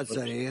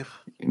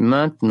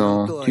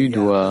 Maintenant, tu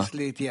dois,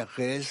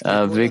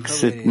 avec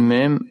cette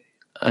même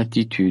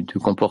attitude, te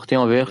comporter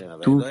envers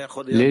tous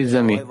les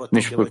amis.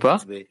 Mais je peux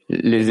pas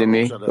les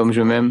aimer comme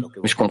je m'aime.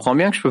 Mais je comprends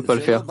bien que je peux pas le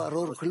faire.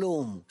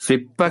 C'est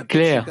pas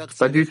clair,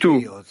 pas du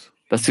tout.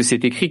 Parce que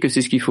c'est écrit que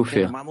c'est ce qu'il faut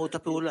faire.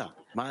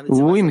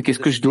 Oui, mais qu'est-ce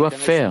que je dois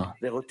faire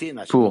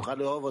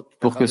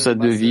pour que ça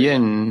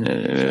devienne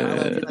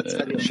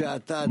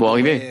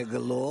arriver?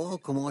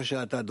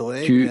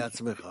 Tu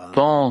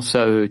penses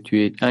à eux,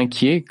 tu es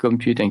inquiet comme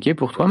tu es inquiet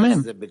pour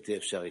toi-même.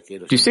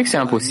 Tu sais que c'est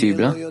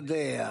impossible, hein?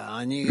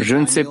 Je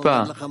ne sais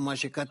pas.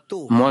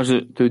 Moi, je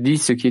te dis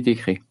ce qui est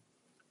écrit.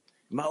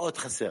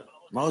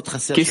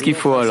 Qu'est-ce qu'il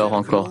faut alors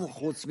encore?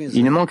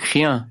 Il ne manque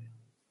rien.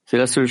 C'est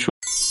la seule chose.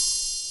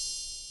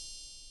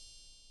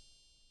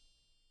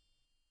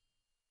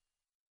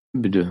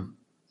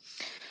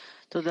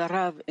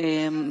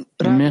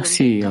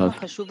 Merci, Rav.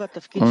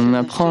 On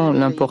apprend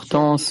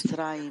l'importance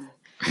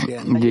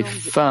des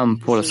femmes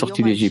pour la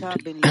sortie d'Égypte.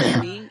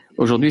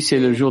 Aujourd'hui, c'est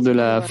le jour de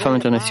la femme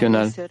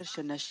internationale.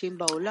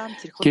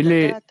 Quel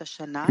est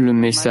le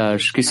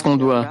message? Qu'est-ce qu'on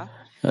doit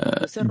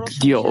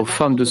dire aux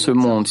femmes de ce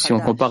monde si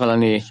on compare à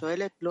l'année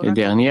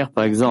dernière,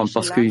 par exemple,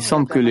 parce qu'il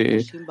semble que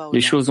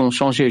les choses ont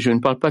changé. Je ne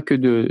parle pas que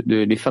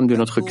des femmes de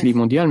notre climat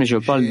mondial, mais je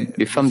parle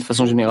des femmes de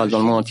façon générale dans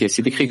le monde entier.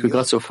 C'est écrit que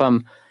grâce aux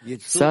femmes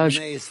sages,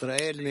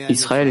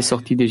 Israël est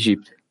sorti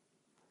d'Égypte.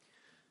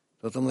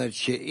 Autrement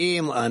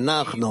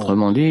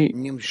dit,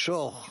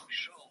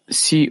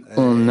 si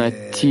on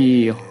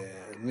attire,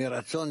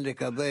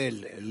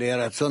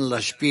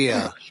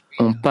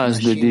 on passe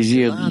de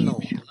désir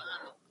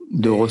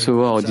de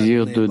recevoir au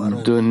désir de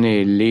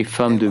donner les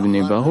femmes de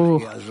Bnei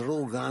Baruch,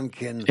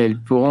 elles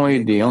pourront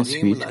aider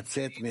ensuite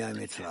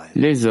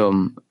les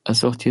hommes à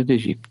sortir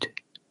d'Égypte.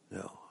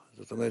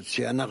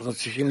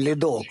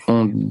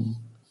 On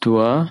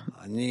doit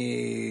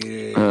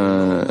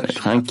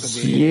être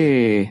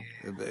inquiet.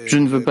 Je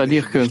ne veux pas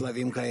dire que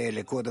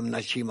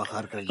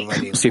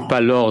c'est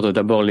pas l'ordre,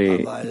 d'abord les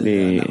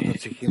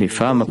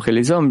femmes, après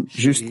les hommes,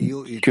 juste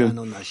que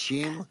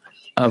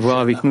avoir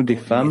avec nous des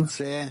femmes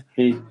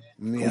et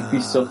qu'on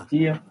puisse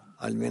sortir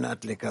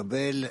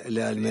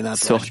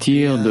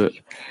de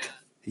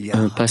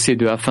passer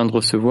de afin de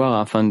recevoir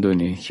à afin de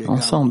donner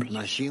ensemble.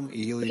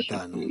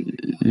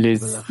 Les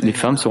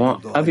femmes seront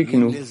avec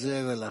nous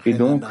et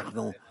donc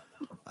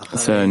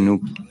ça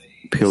nous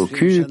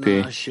préoccupe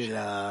et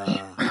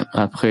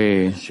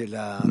après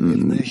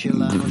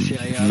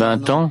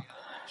 20 ans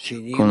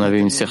qu'on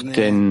avait une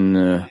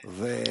certaine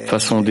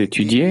façon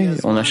d'étudier,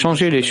 on a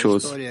changé les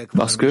choses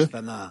parce que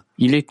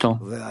il est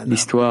temps.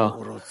 L'histoire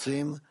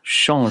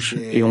change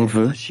et on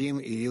veut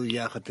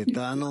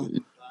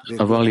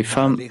avoir les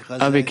femmes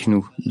avec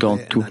nous dans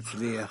tout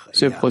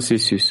ce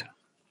processus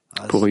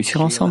pour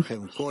réussir ensemble.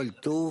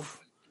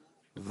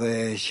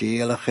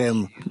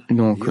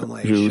 Donc,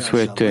 je vous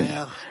souhaite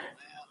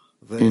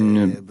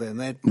une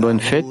bonne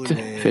fête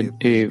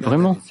et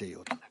vraiment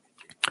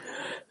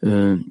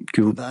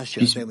que vous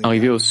puissiez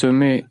arriver au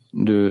sommet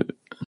de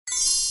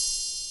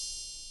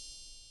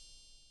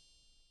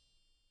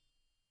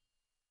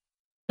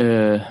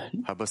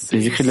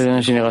les écrits de la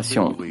dernière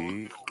génération.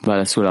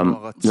 Voilà,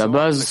 la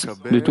base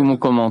de tout mon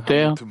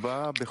commentaire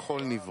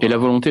est la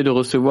volonté de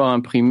recevoir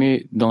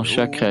imprimé dans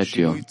chaque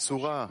créature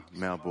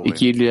et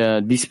qu'il y ait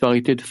la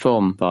disparité de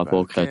forme par rapport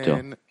au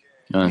Créateur.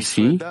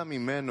 Ainsi,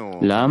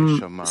 l'âme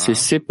s'est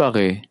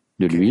séparée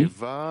de lui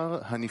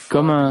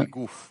comme un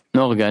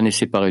organe est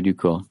séparé du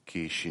corps,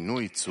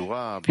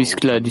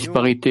 puisque la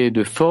disparité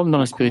de forme dans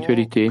la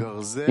spiritualité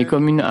est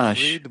comme une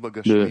hache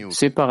de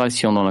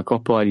séparation dans la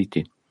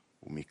corporalité.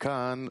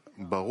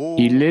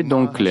 Il est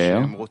donc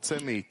clair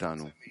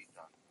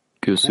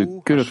que ce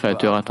que le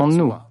Créateur attend de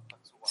nous,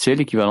 c'est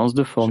l'équivalence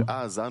de forme,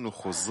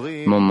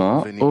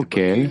 moment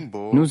auquel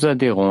nous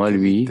adhérons à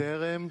lui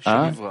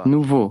à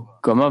nouveau,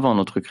 comme avant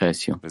notre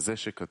création.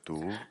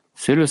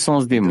 C'est le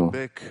sens des mots.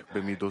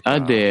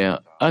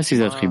 Adhère à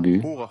ses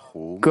attributs,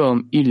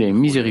 comme il est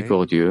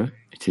miséricordieux,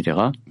 etc.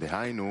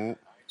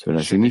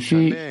 Cela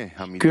signifie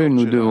que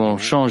nous devons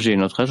changer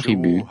notre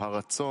attribut,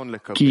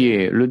 qui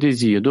est le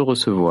désir de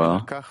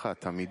recevoir,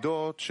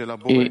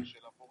 et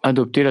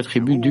adopter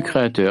l'attribut du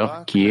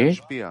Créateur, qui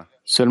est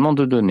seulement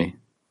de donner.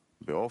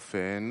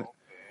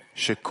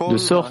 De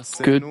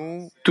sorte que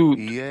toutes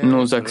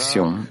nos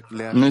actions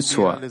ne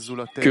soient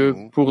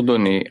que pour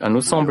donner à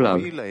nos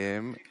semblables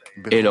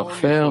et leur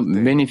faire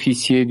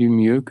bénéficier du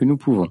mieux que nous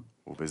pouvons.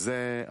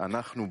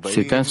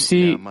 C'est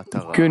ainsi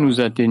que nous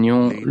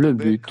atteignons le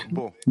but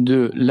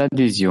de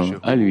l'adhésion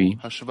à lui,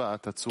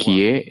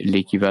 qui est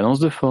l'équivalence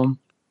de forme.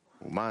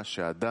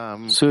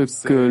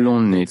 Ce que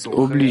l'on est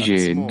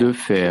obligé de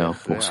faire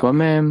pour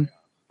soi-même,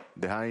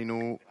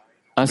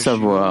 à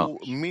savoir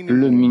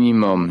le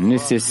minimum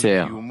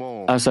nécessaire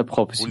à sa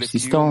propre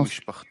subsistance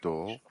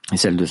et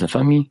celle de sa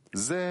famille,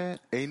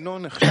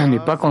 n'est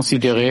pas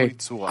considéré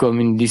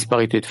comme une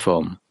disparité de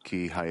forme,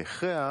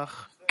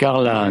 car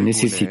la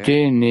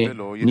nécessité n'est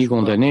ni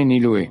condamnée ni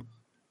louée.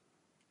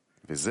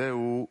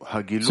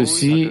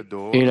 Ceci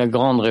est la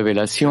grande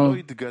révélation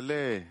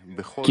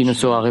qui ne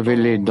sera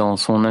révélée dans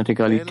son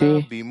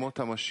intégralité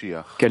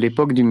qu'à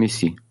l'époque du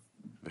Messie.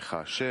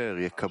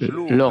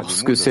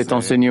 Lorsque cet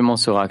enseignement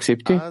sera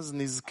accepté,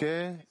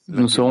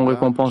 nous serons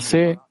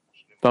récompensés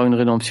par une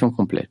rédemption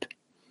complète.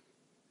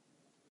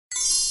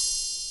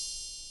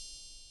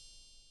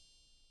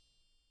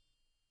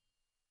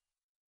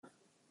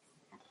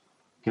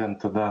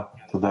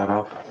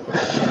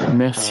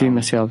 Merci,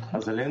 Rav.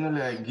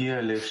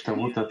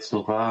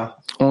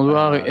 On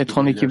doit être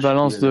en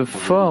équivalence de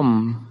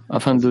forme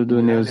afin de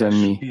donner aux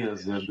amis.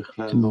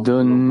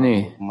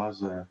 Donner.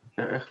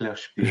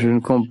 Je ne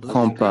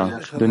comprends pas.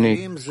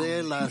 Donner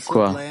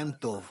quoi?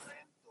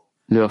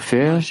 Leur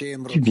faire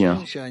du bien.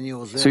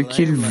 Ce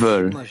qu'ils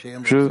veulent.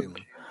 Je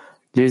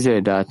les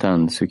aide à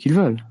atteindre ce qu'ils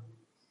veulent.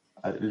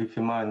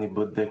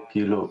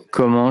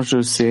 Comment je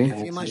sais?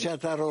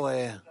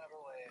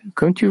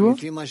 Comme tu vois,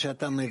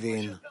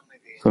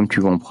 comme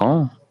tu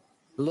comprends.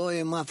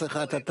 T'as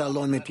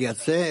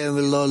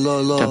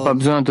pas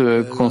besoin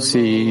de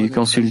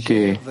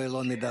consulter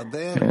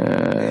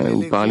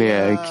ou parler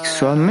à qui que ce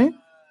soit, mais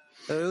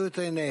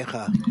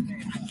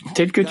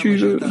tel que tu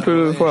peux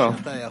le voir,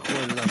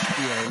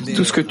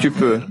 tout ce que tu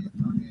peux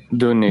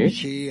donner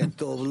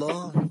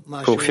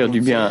pour faire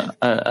du bien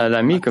à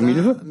l'ami comme il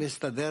veut,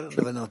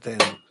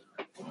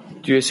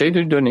 tu essayes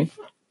de lui donner.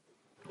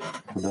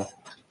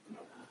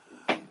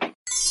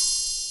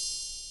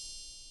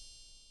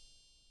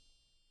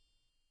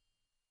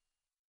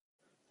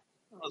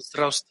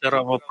 Здравствуйте,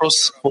 Рав.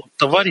 Вопрос от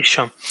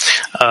товарища.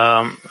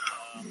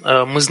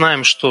 Мы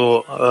знаем,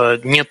 что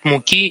нет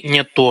муки,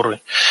 нет Торы.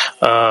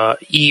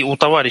 И у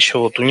товарища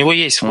вот у него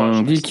есть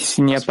важность. On dit que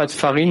s'il n'y a pas de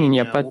farine, il n'y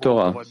a pas de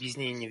Torah.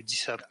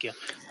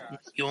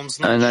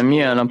 Un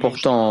ami a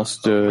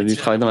l'importance du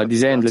travail dans la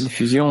dizaine, de la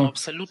diffusion.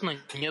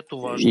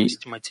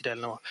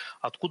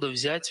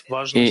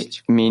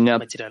 Mais il n'a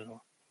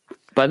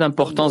pas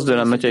d'importance de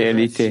la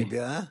matérialité.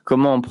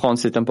 Comment en prendre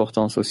cette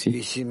importance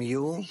aussi?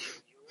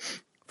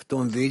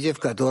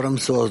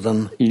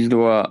 Il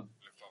doit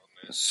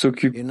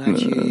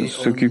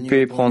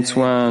s'occuper, prendre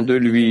soin de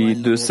lui,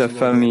 de sa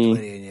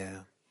famille,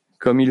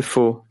 comme il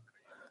faut.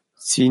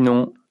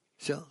 Sinon,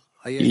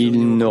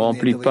 il ne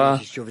remplit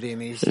pas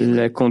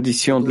la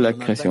condition de la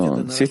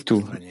création. C'est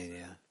tout.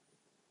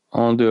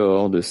 En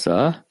dehors de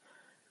ça,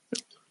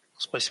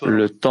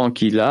 le temps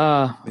qu'il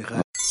a,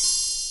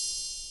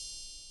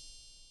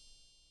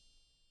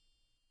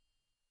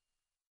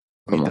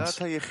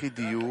 commence.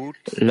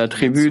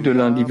 L'attribut de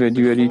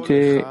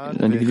l'individualité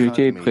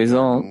est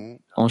présent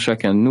en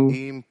chacun de nous,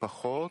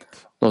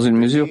 dans une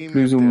mesure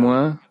plus ou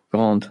moins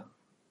grande.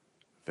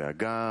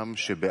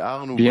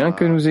 Bien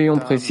que nous ayons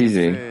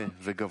précisé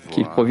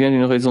qu'il provient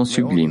d'une raison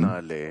sublime,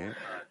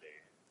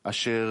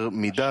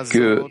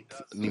 que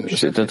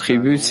cet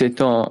attribut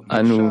s'étend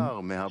à nous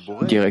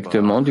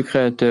directement du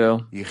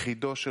Créateur,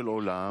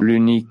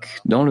 l'unique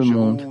dans le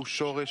monde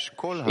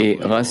et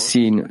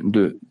racine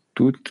de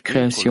toute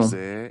création.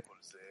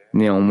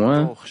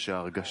 Néanmoins,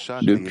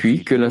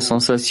 depuis que la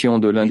sensation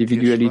de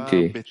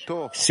l'individualité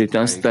s'est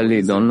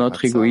installée dans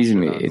notre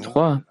égoïsme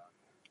étroit,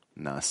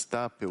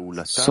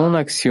 son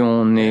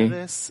action n'est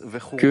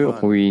que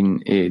ruine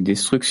et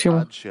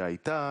destruction,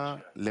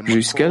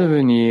 jusqu'à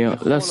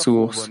devenir la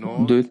source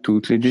de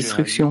toutes les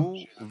destructions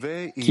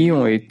qui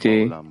ont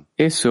été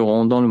et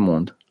seront dans le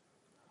monde.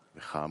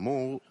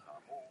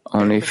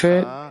 En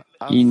effet,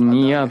 il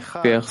n'y a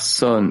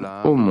personne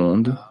au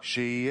monde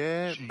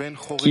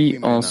qui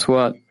en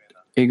soit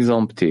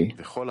exempté,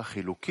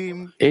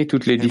 et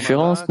toutes les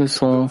différences ne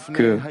sont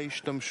que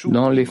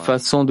dans les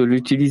façons de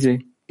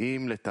l'utiliser.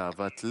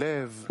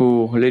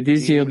 Pour les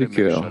désirs du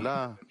cœur,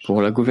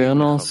 pour la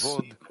gouvernance,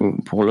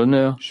 pour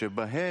l'honneur,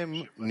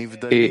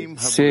 et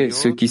c'est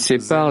ce qui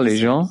sépare les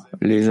gens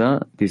les uns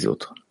des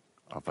autres.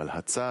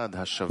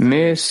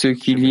 Mais ce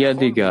qu'il y a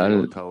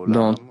d'égal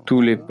dans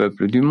tous les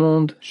peuples du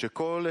monde,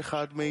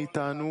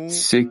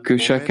 c'est que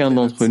chacun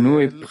d'entre nous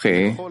est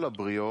prêt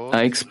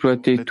à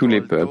exploiter tous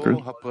les peuples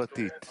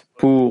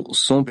pour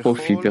son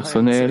profit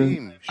personnel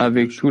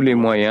avec tous les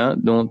moyens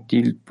dont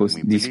il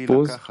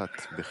dispose,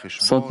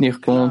 sans tenir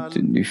compte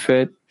du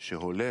fait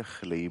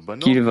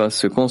qu'il va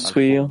se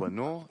construire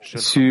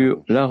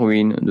sur la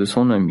ruine de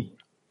son ami.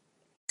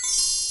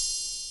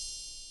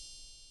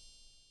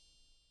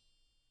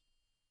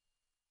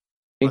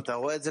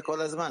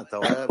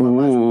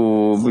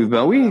 Oh,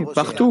 ben oui,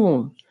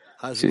 partout,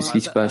 c'est ce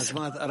qui se passe.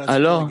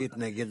 Alors,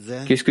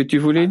 qu'est-ce que tu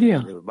voulais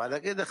dire?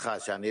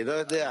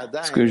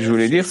 Ce que je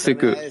voulais dire, c'est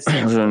que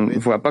je ne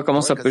vois pas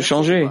comment ça peut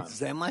changer.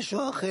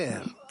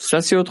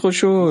 Ça, c'est autre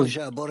chose.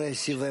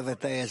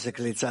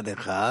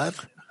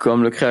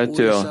 Comme le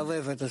Créateur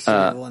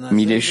a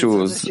mis les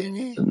choses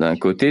d'un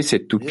côté,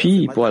 cette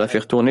toupie, il pourra la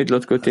faire tourner de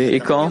l'autre côté. Et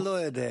quand?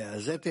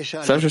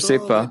 Ça, je sais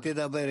pas.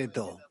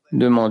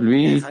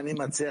 Demande-lui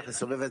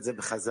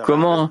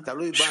comment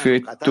je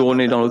fais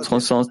tourner dans l'autre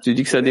sens. Tu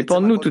dis que ça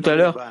dépend de nous tout à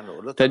l'heure.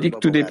 Tu as dit que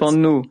tout dépend de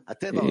nous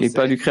et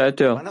pas du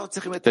Créateur.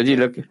 Tu as dit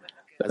le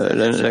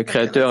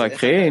Créateur a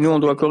créé et nous on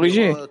doit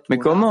corriger. Mais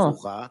comment?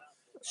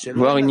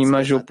 Voir une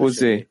image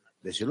opposée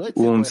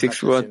où on ne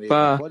s'exploite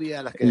pas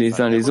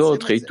les uns les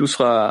autres et tout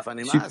sera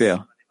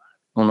super.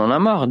 On en a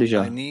marre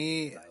déjà.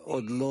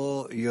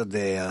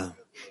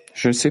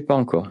 Je ne sais pas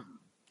encore.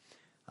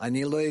 Je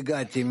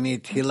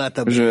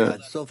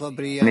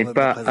n'ai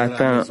pas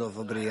atteint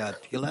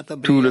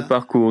tout le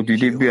parcours du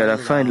début à la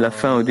fin et de la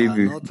fin au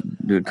début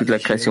de toute la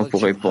création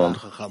pour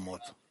répondre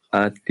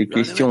à tes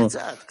questions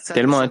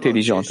tellement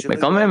intelligentes. Mais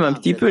quand même, un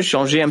petit peu,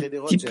 changer un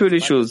petit peu les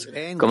choses.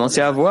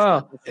 Commencer à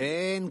voir.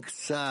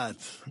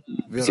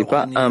 C'est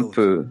pas un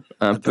peu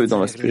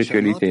dans la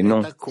spiritualité,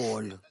 non.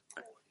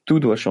 Tout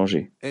doit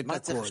changer.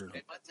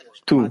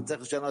 Tout.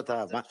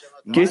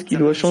 Qu'est-ce qui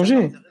doit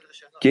changer?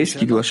 Qu'est-ce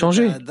qui doit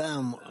changer?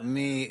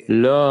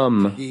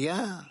 L'homme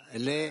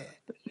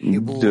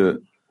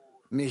de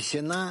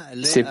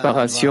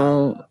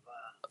séparation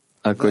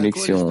à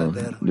connexion,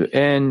 de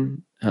haine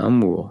à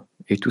amour.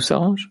 Et tout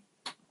s'arrange.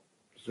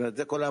 C'est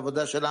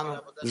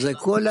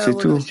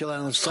tout.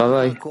 Ce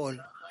travail.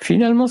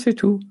 Finalement, c'est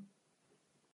tout.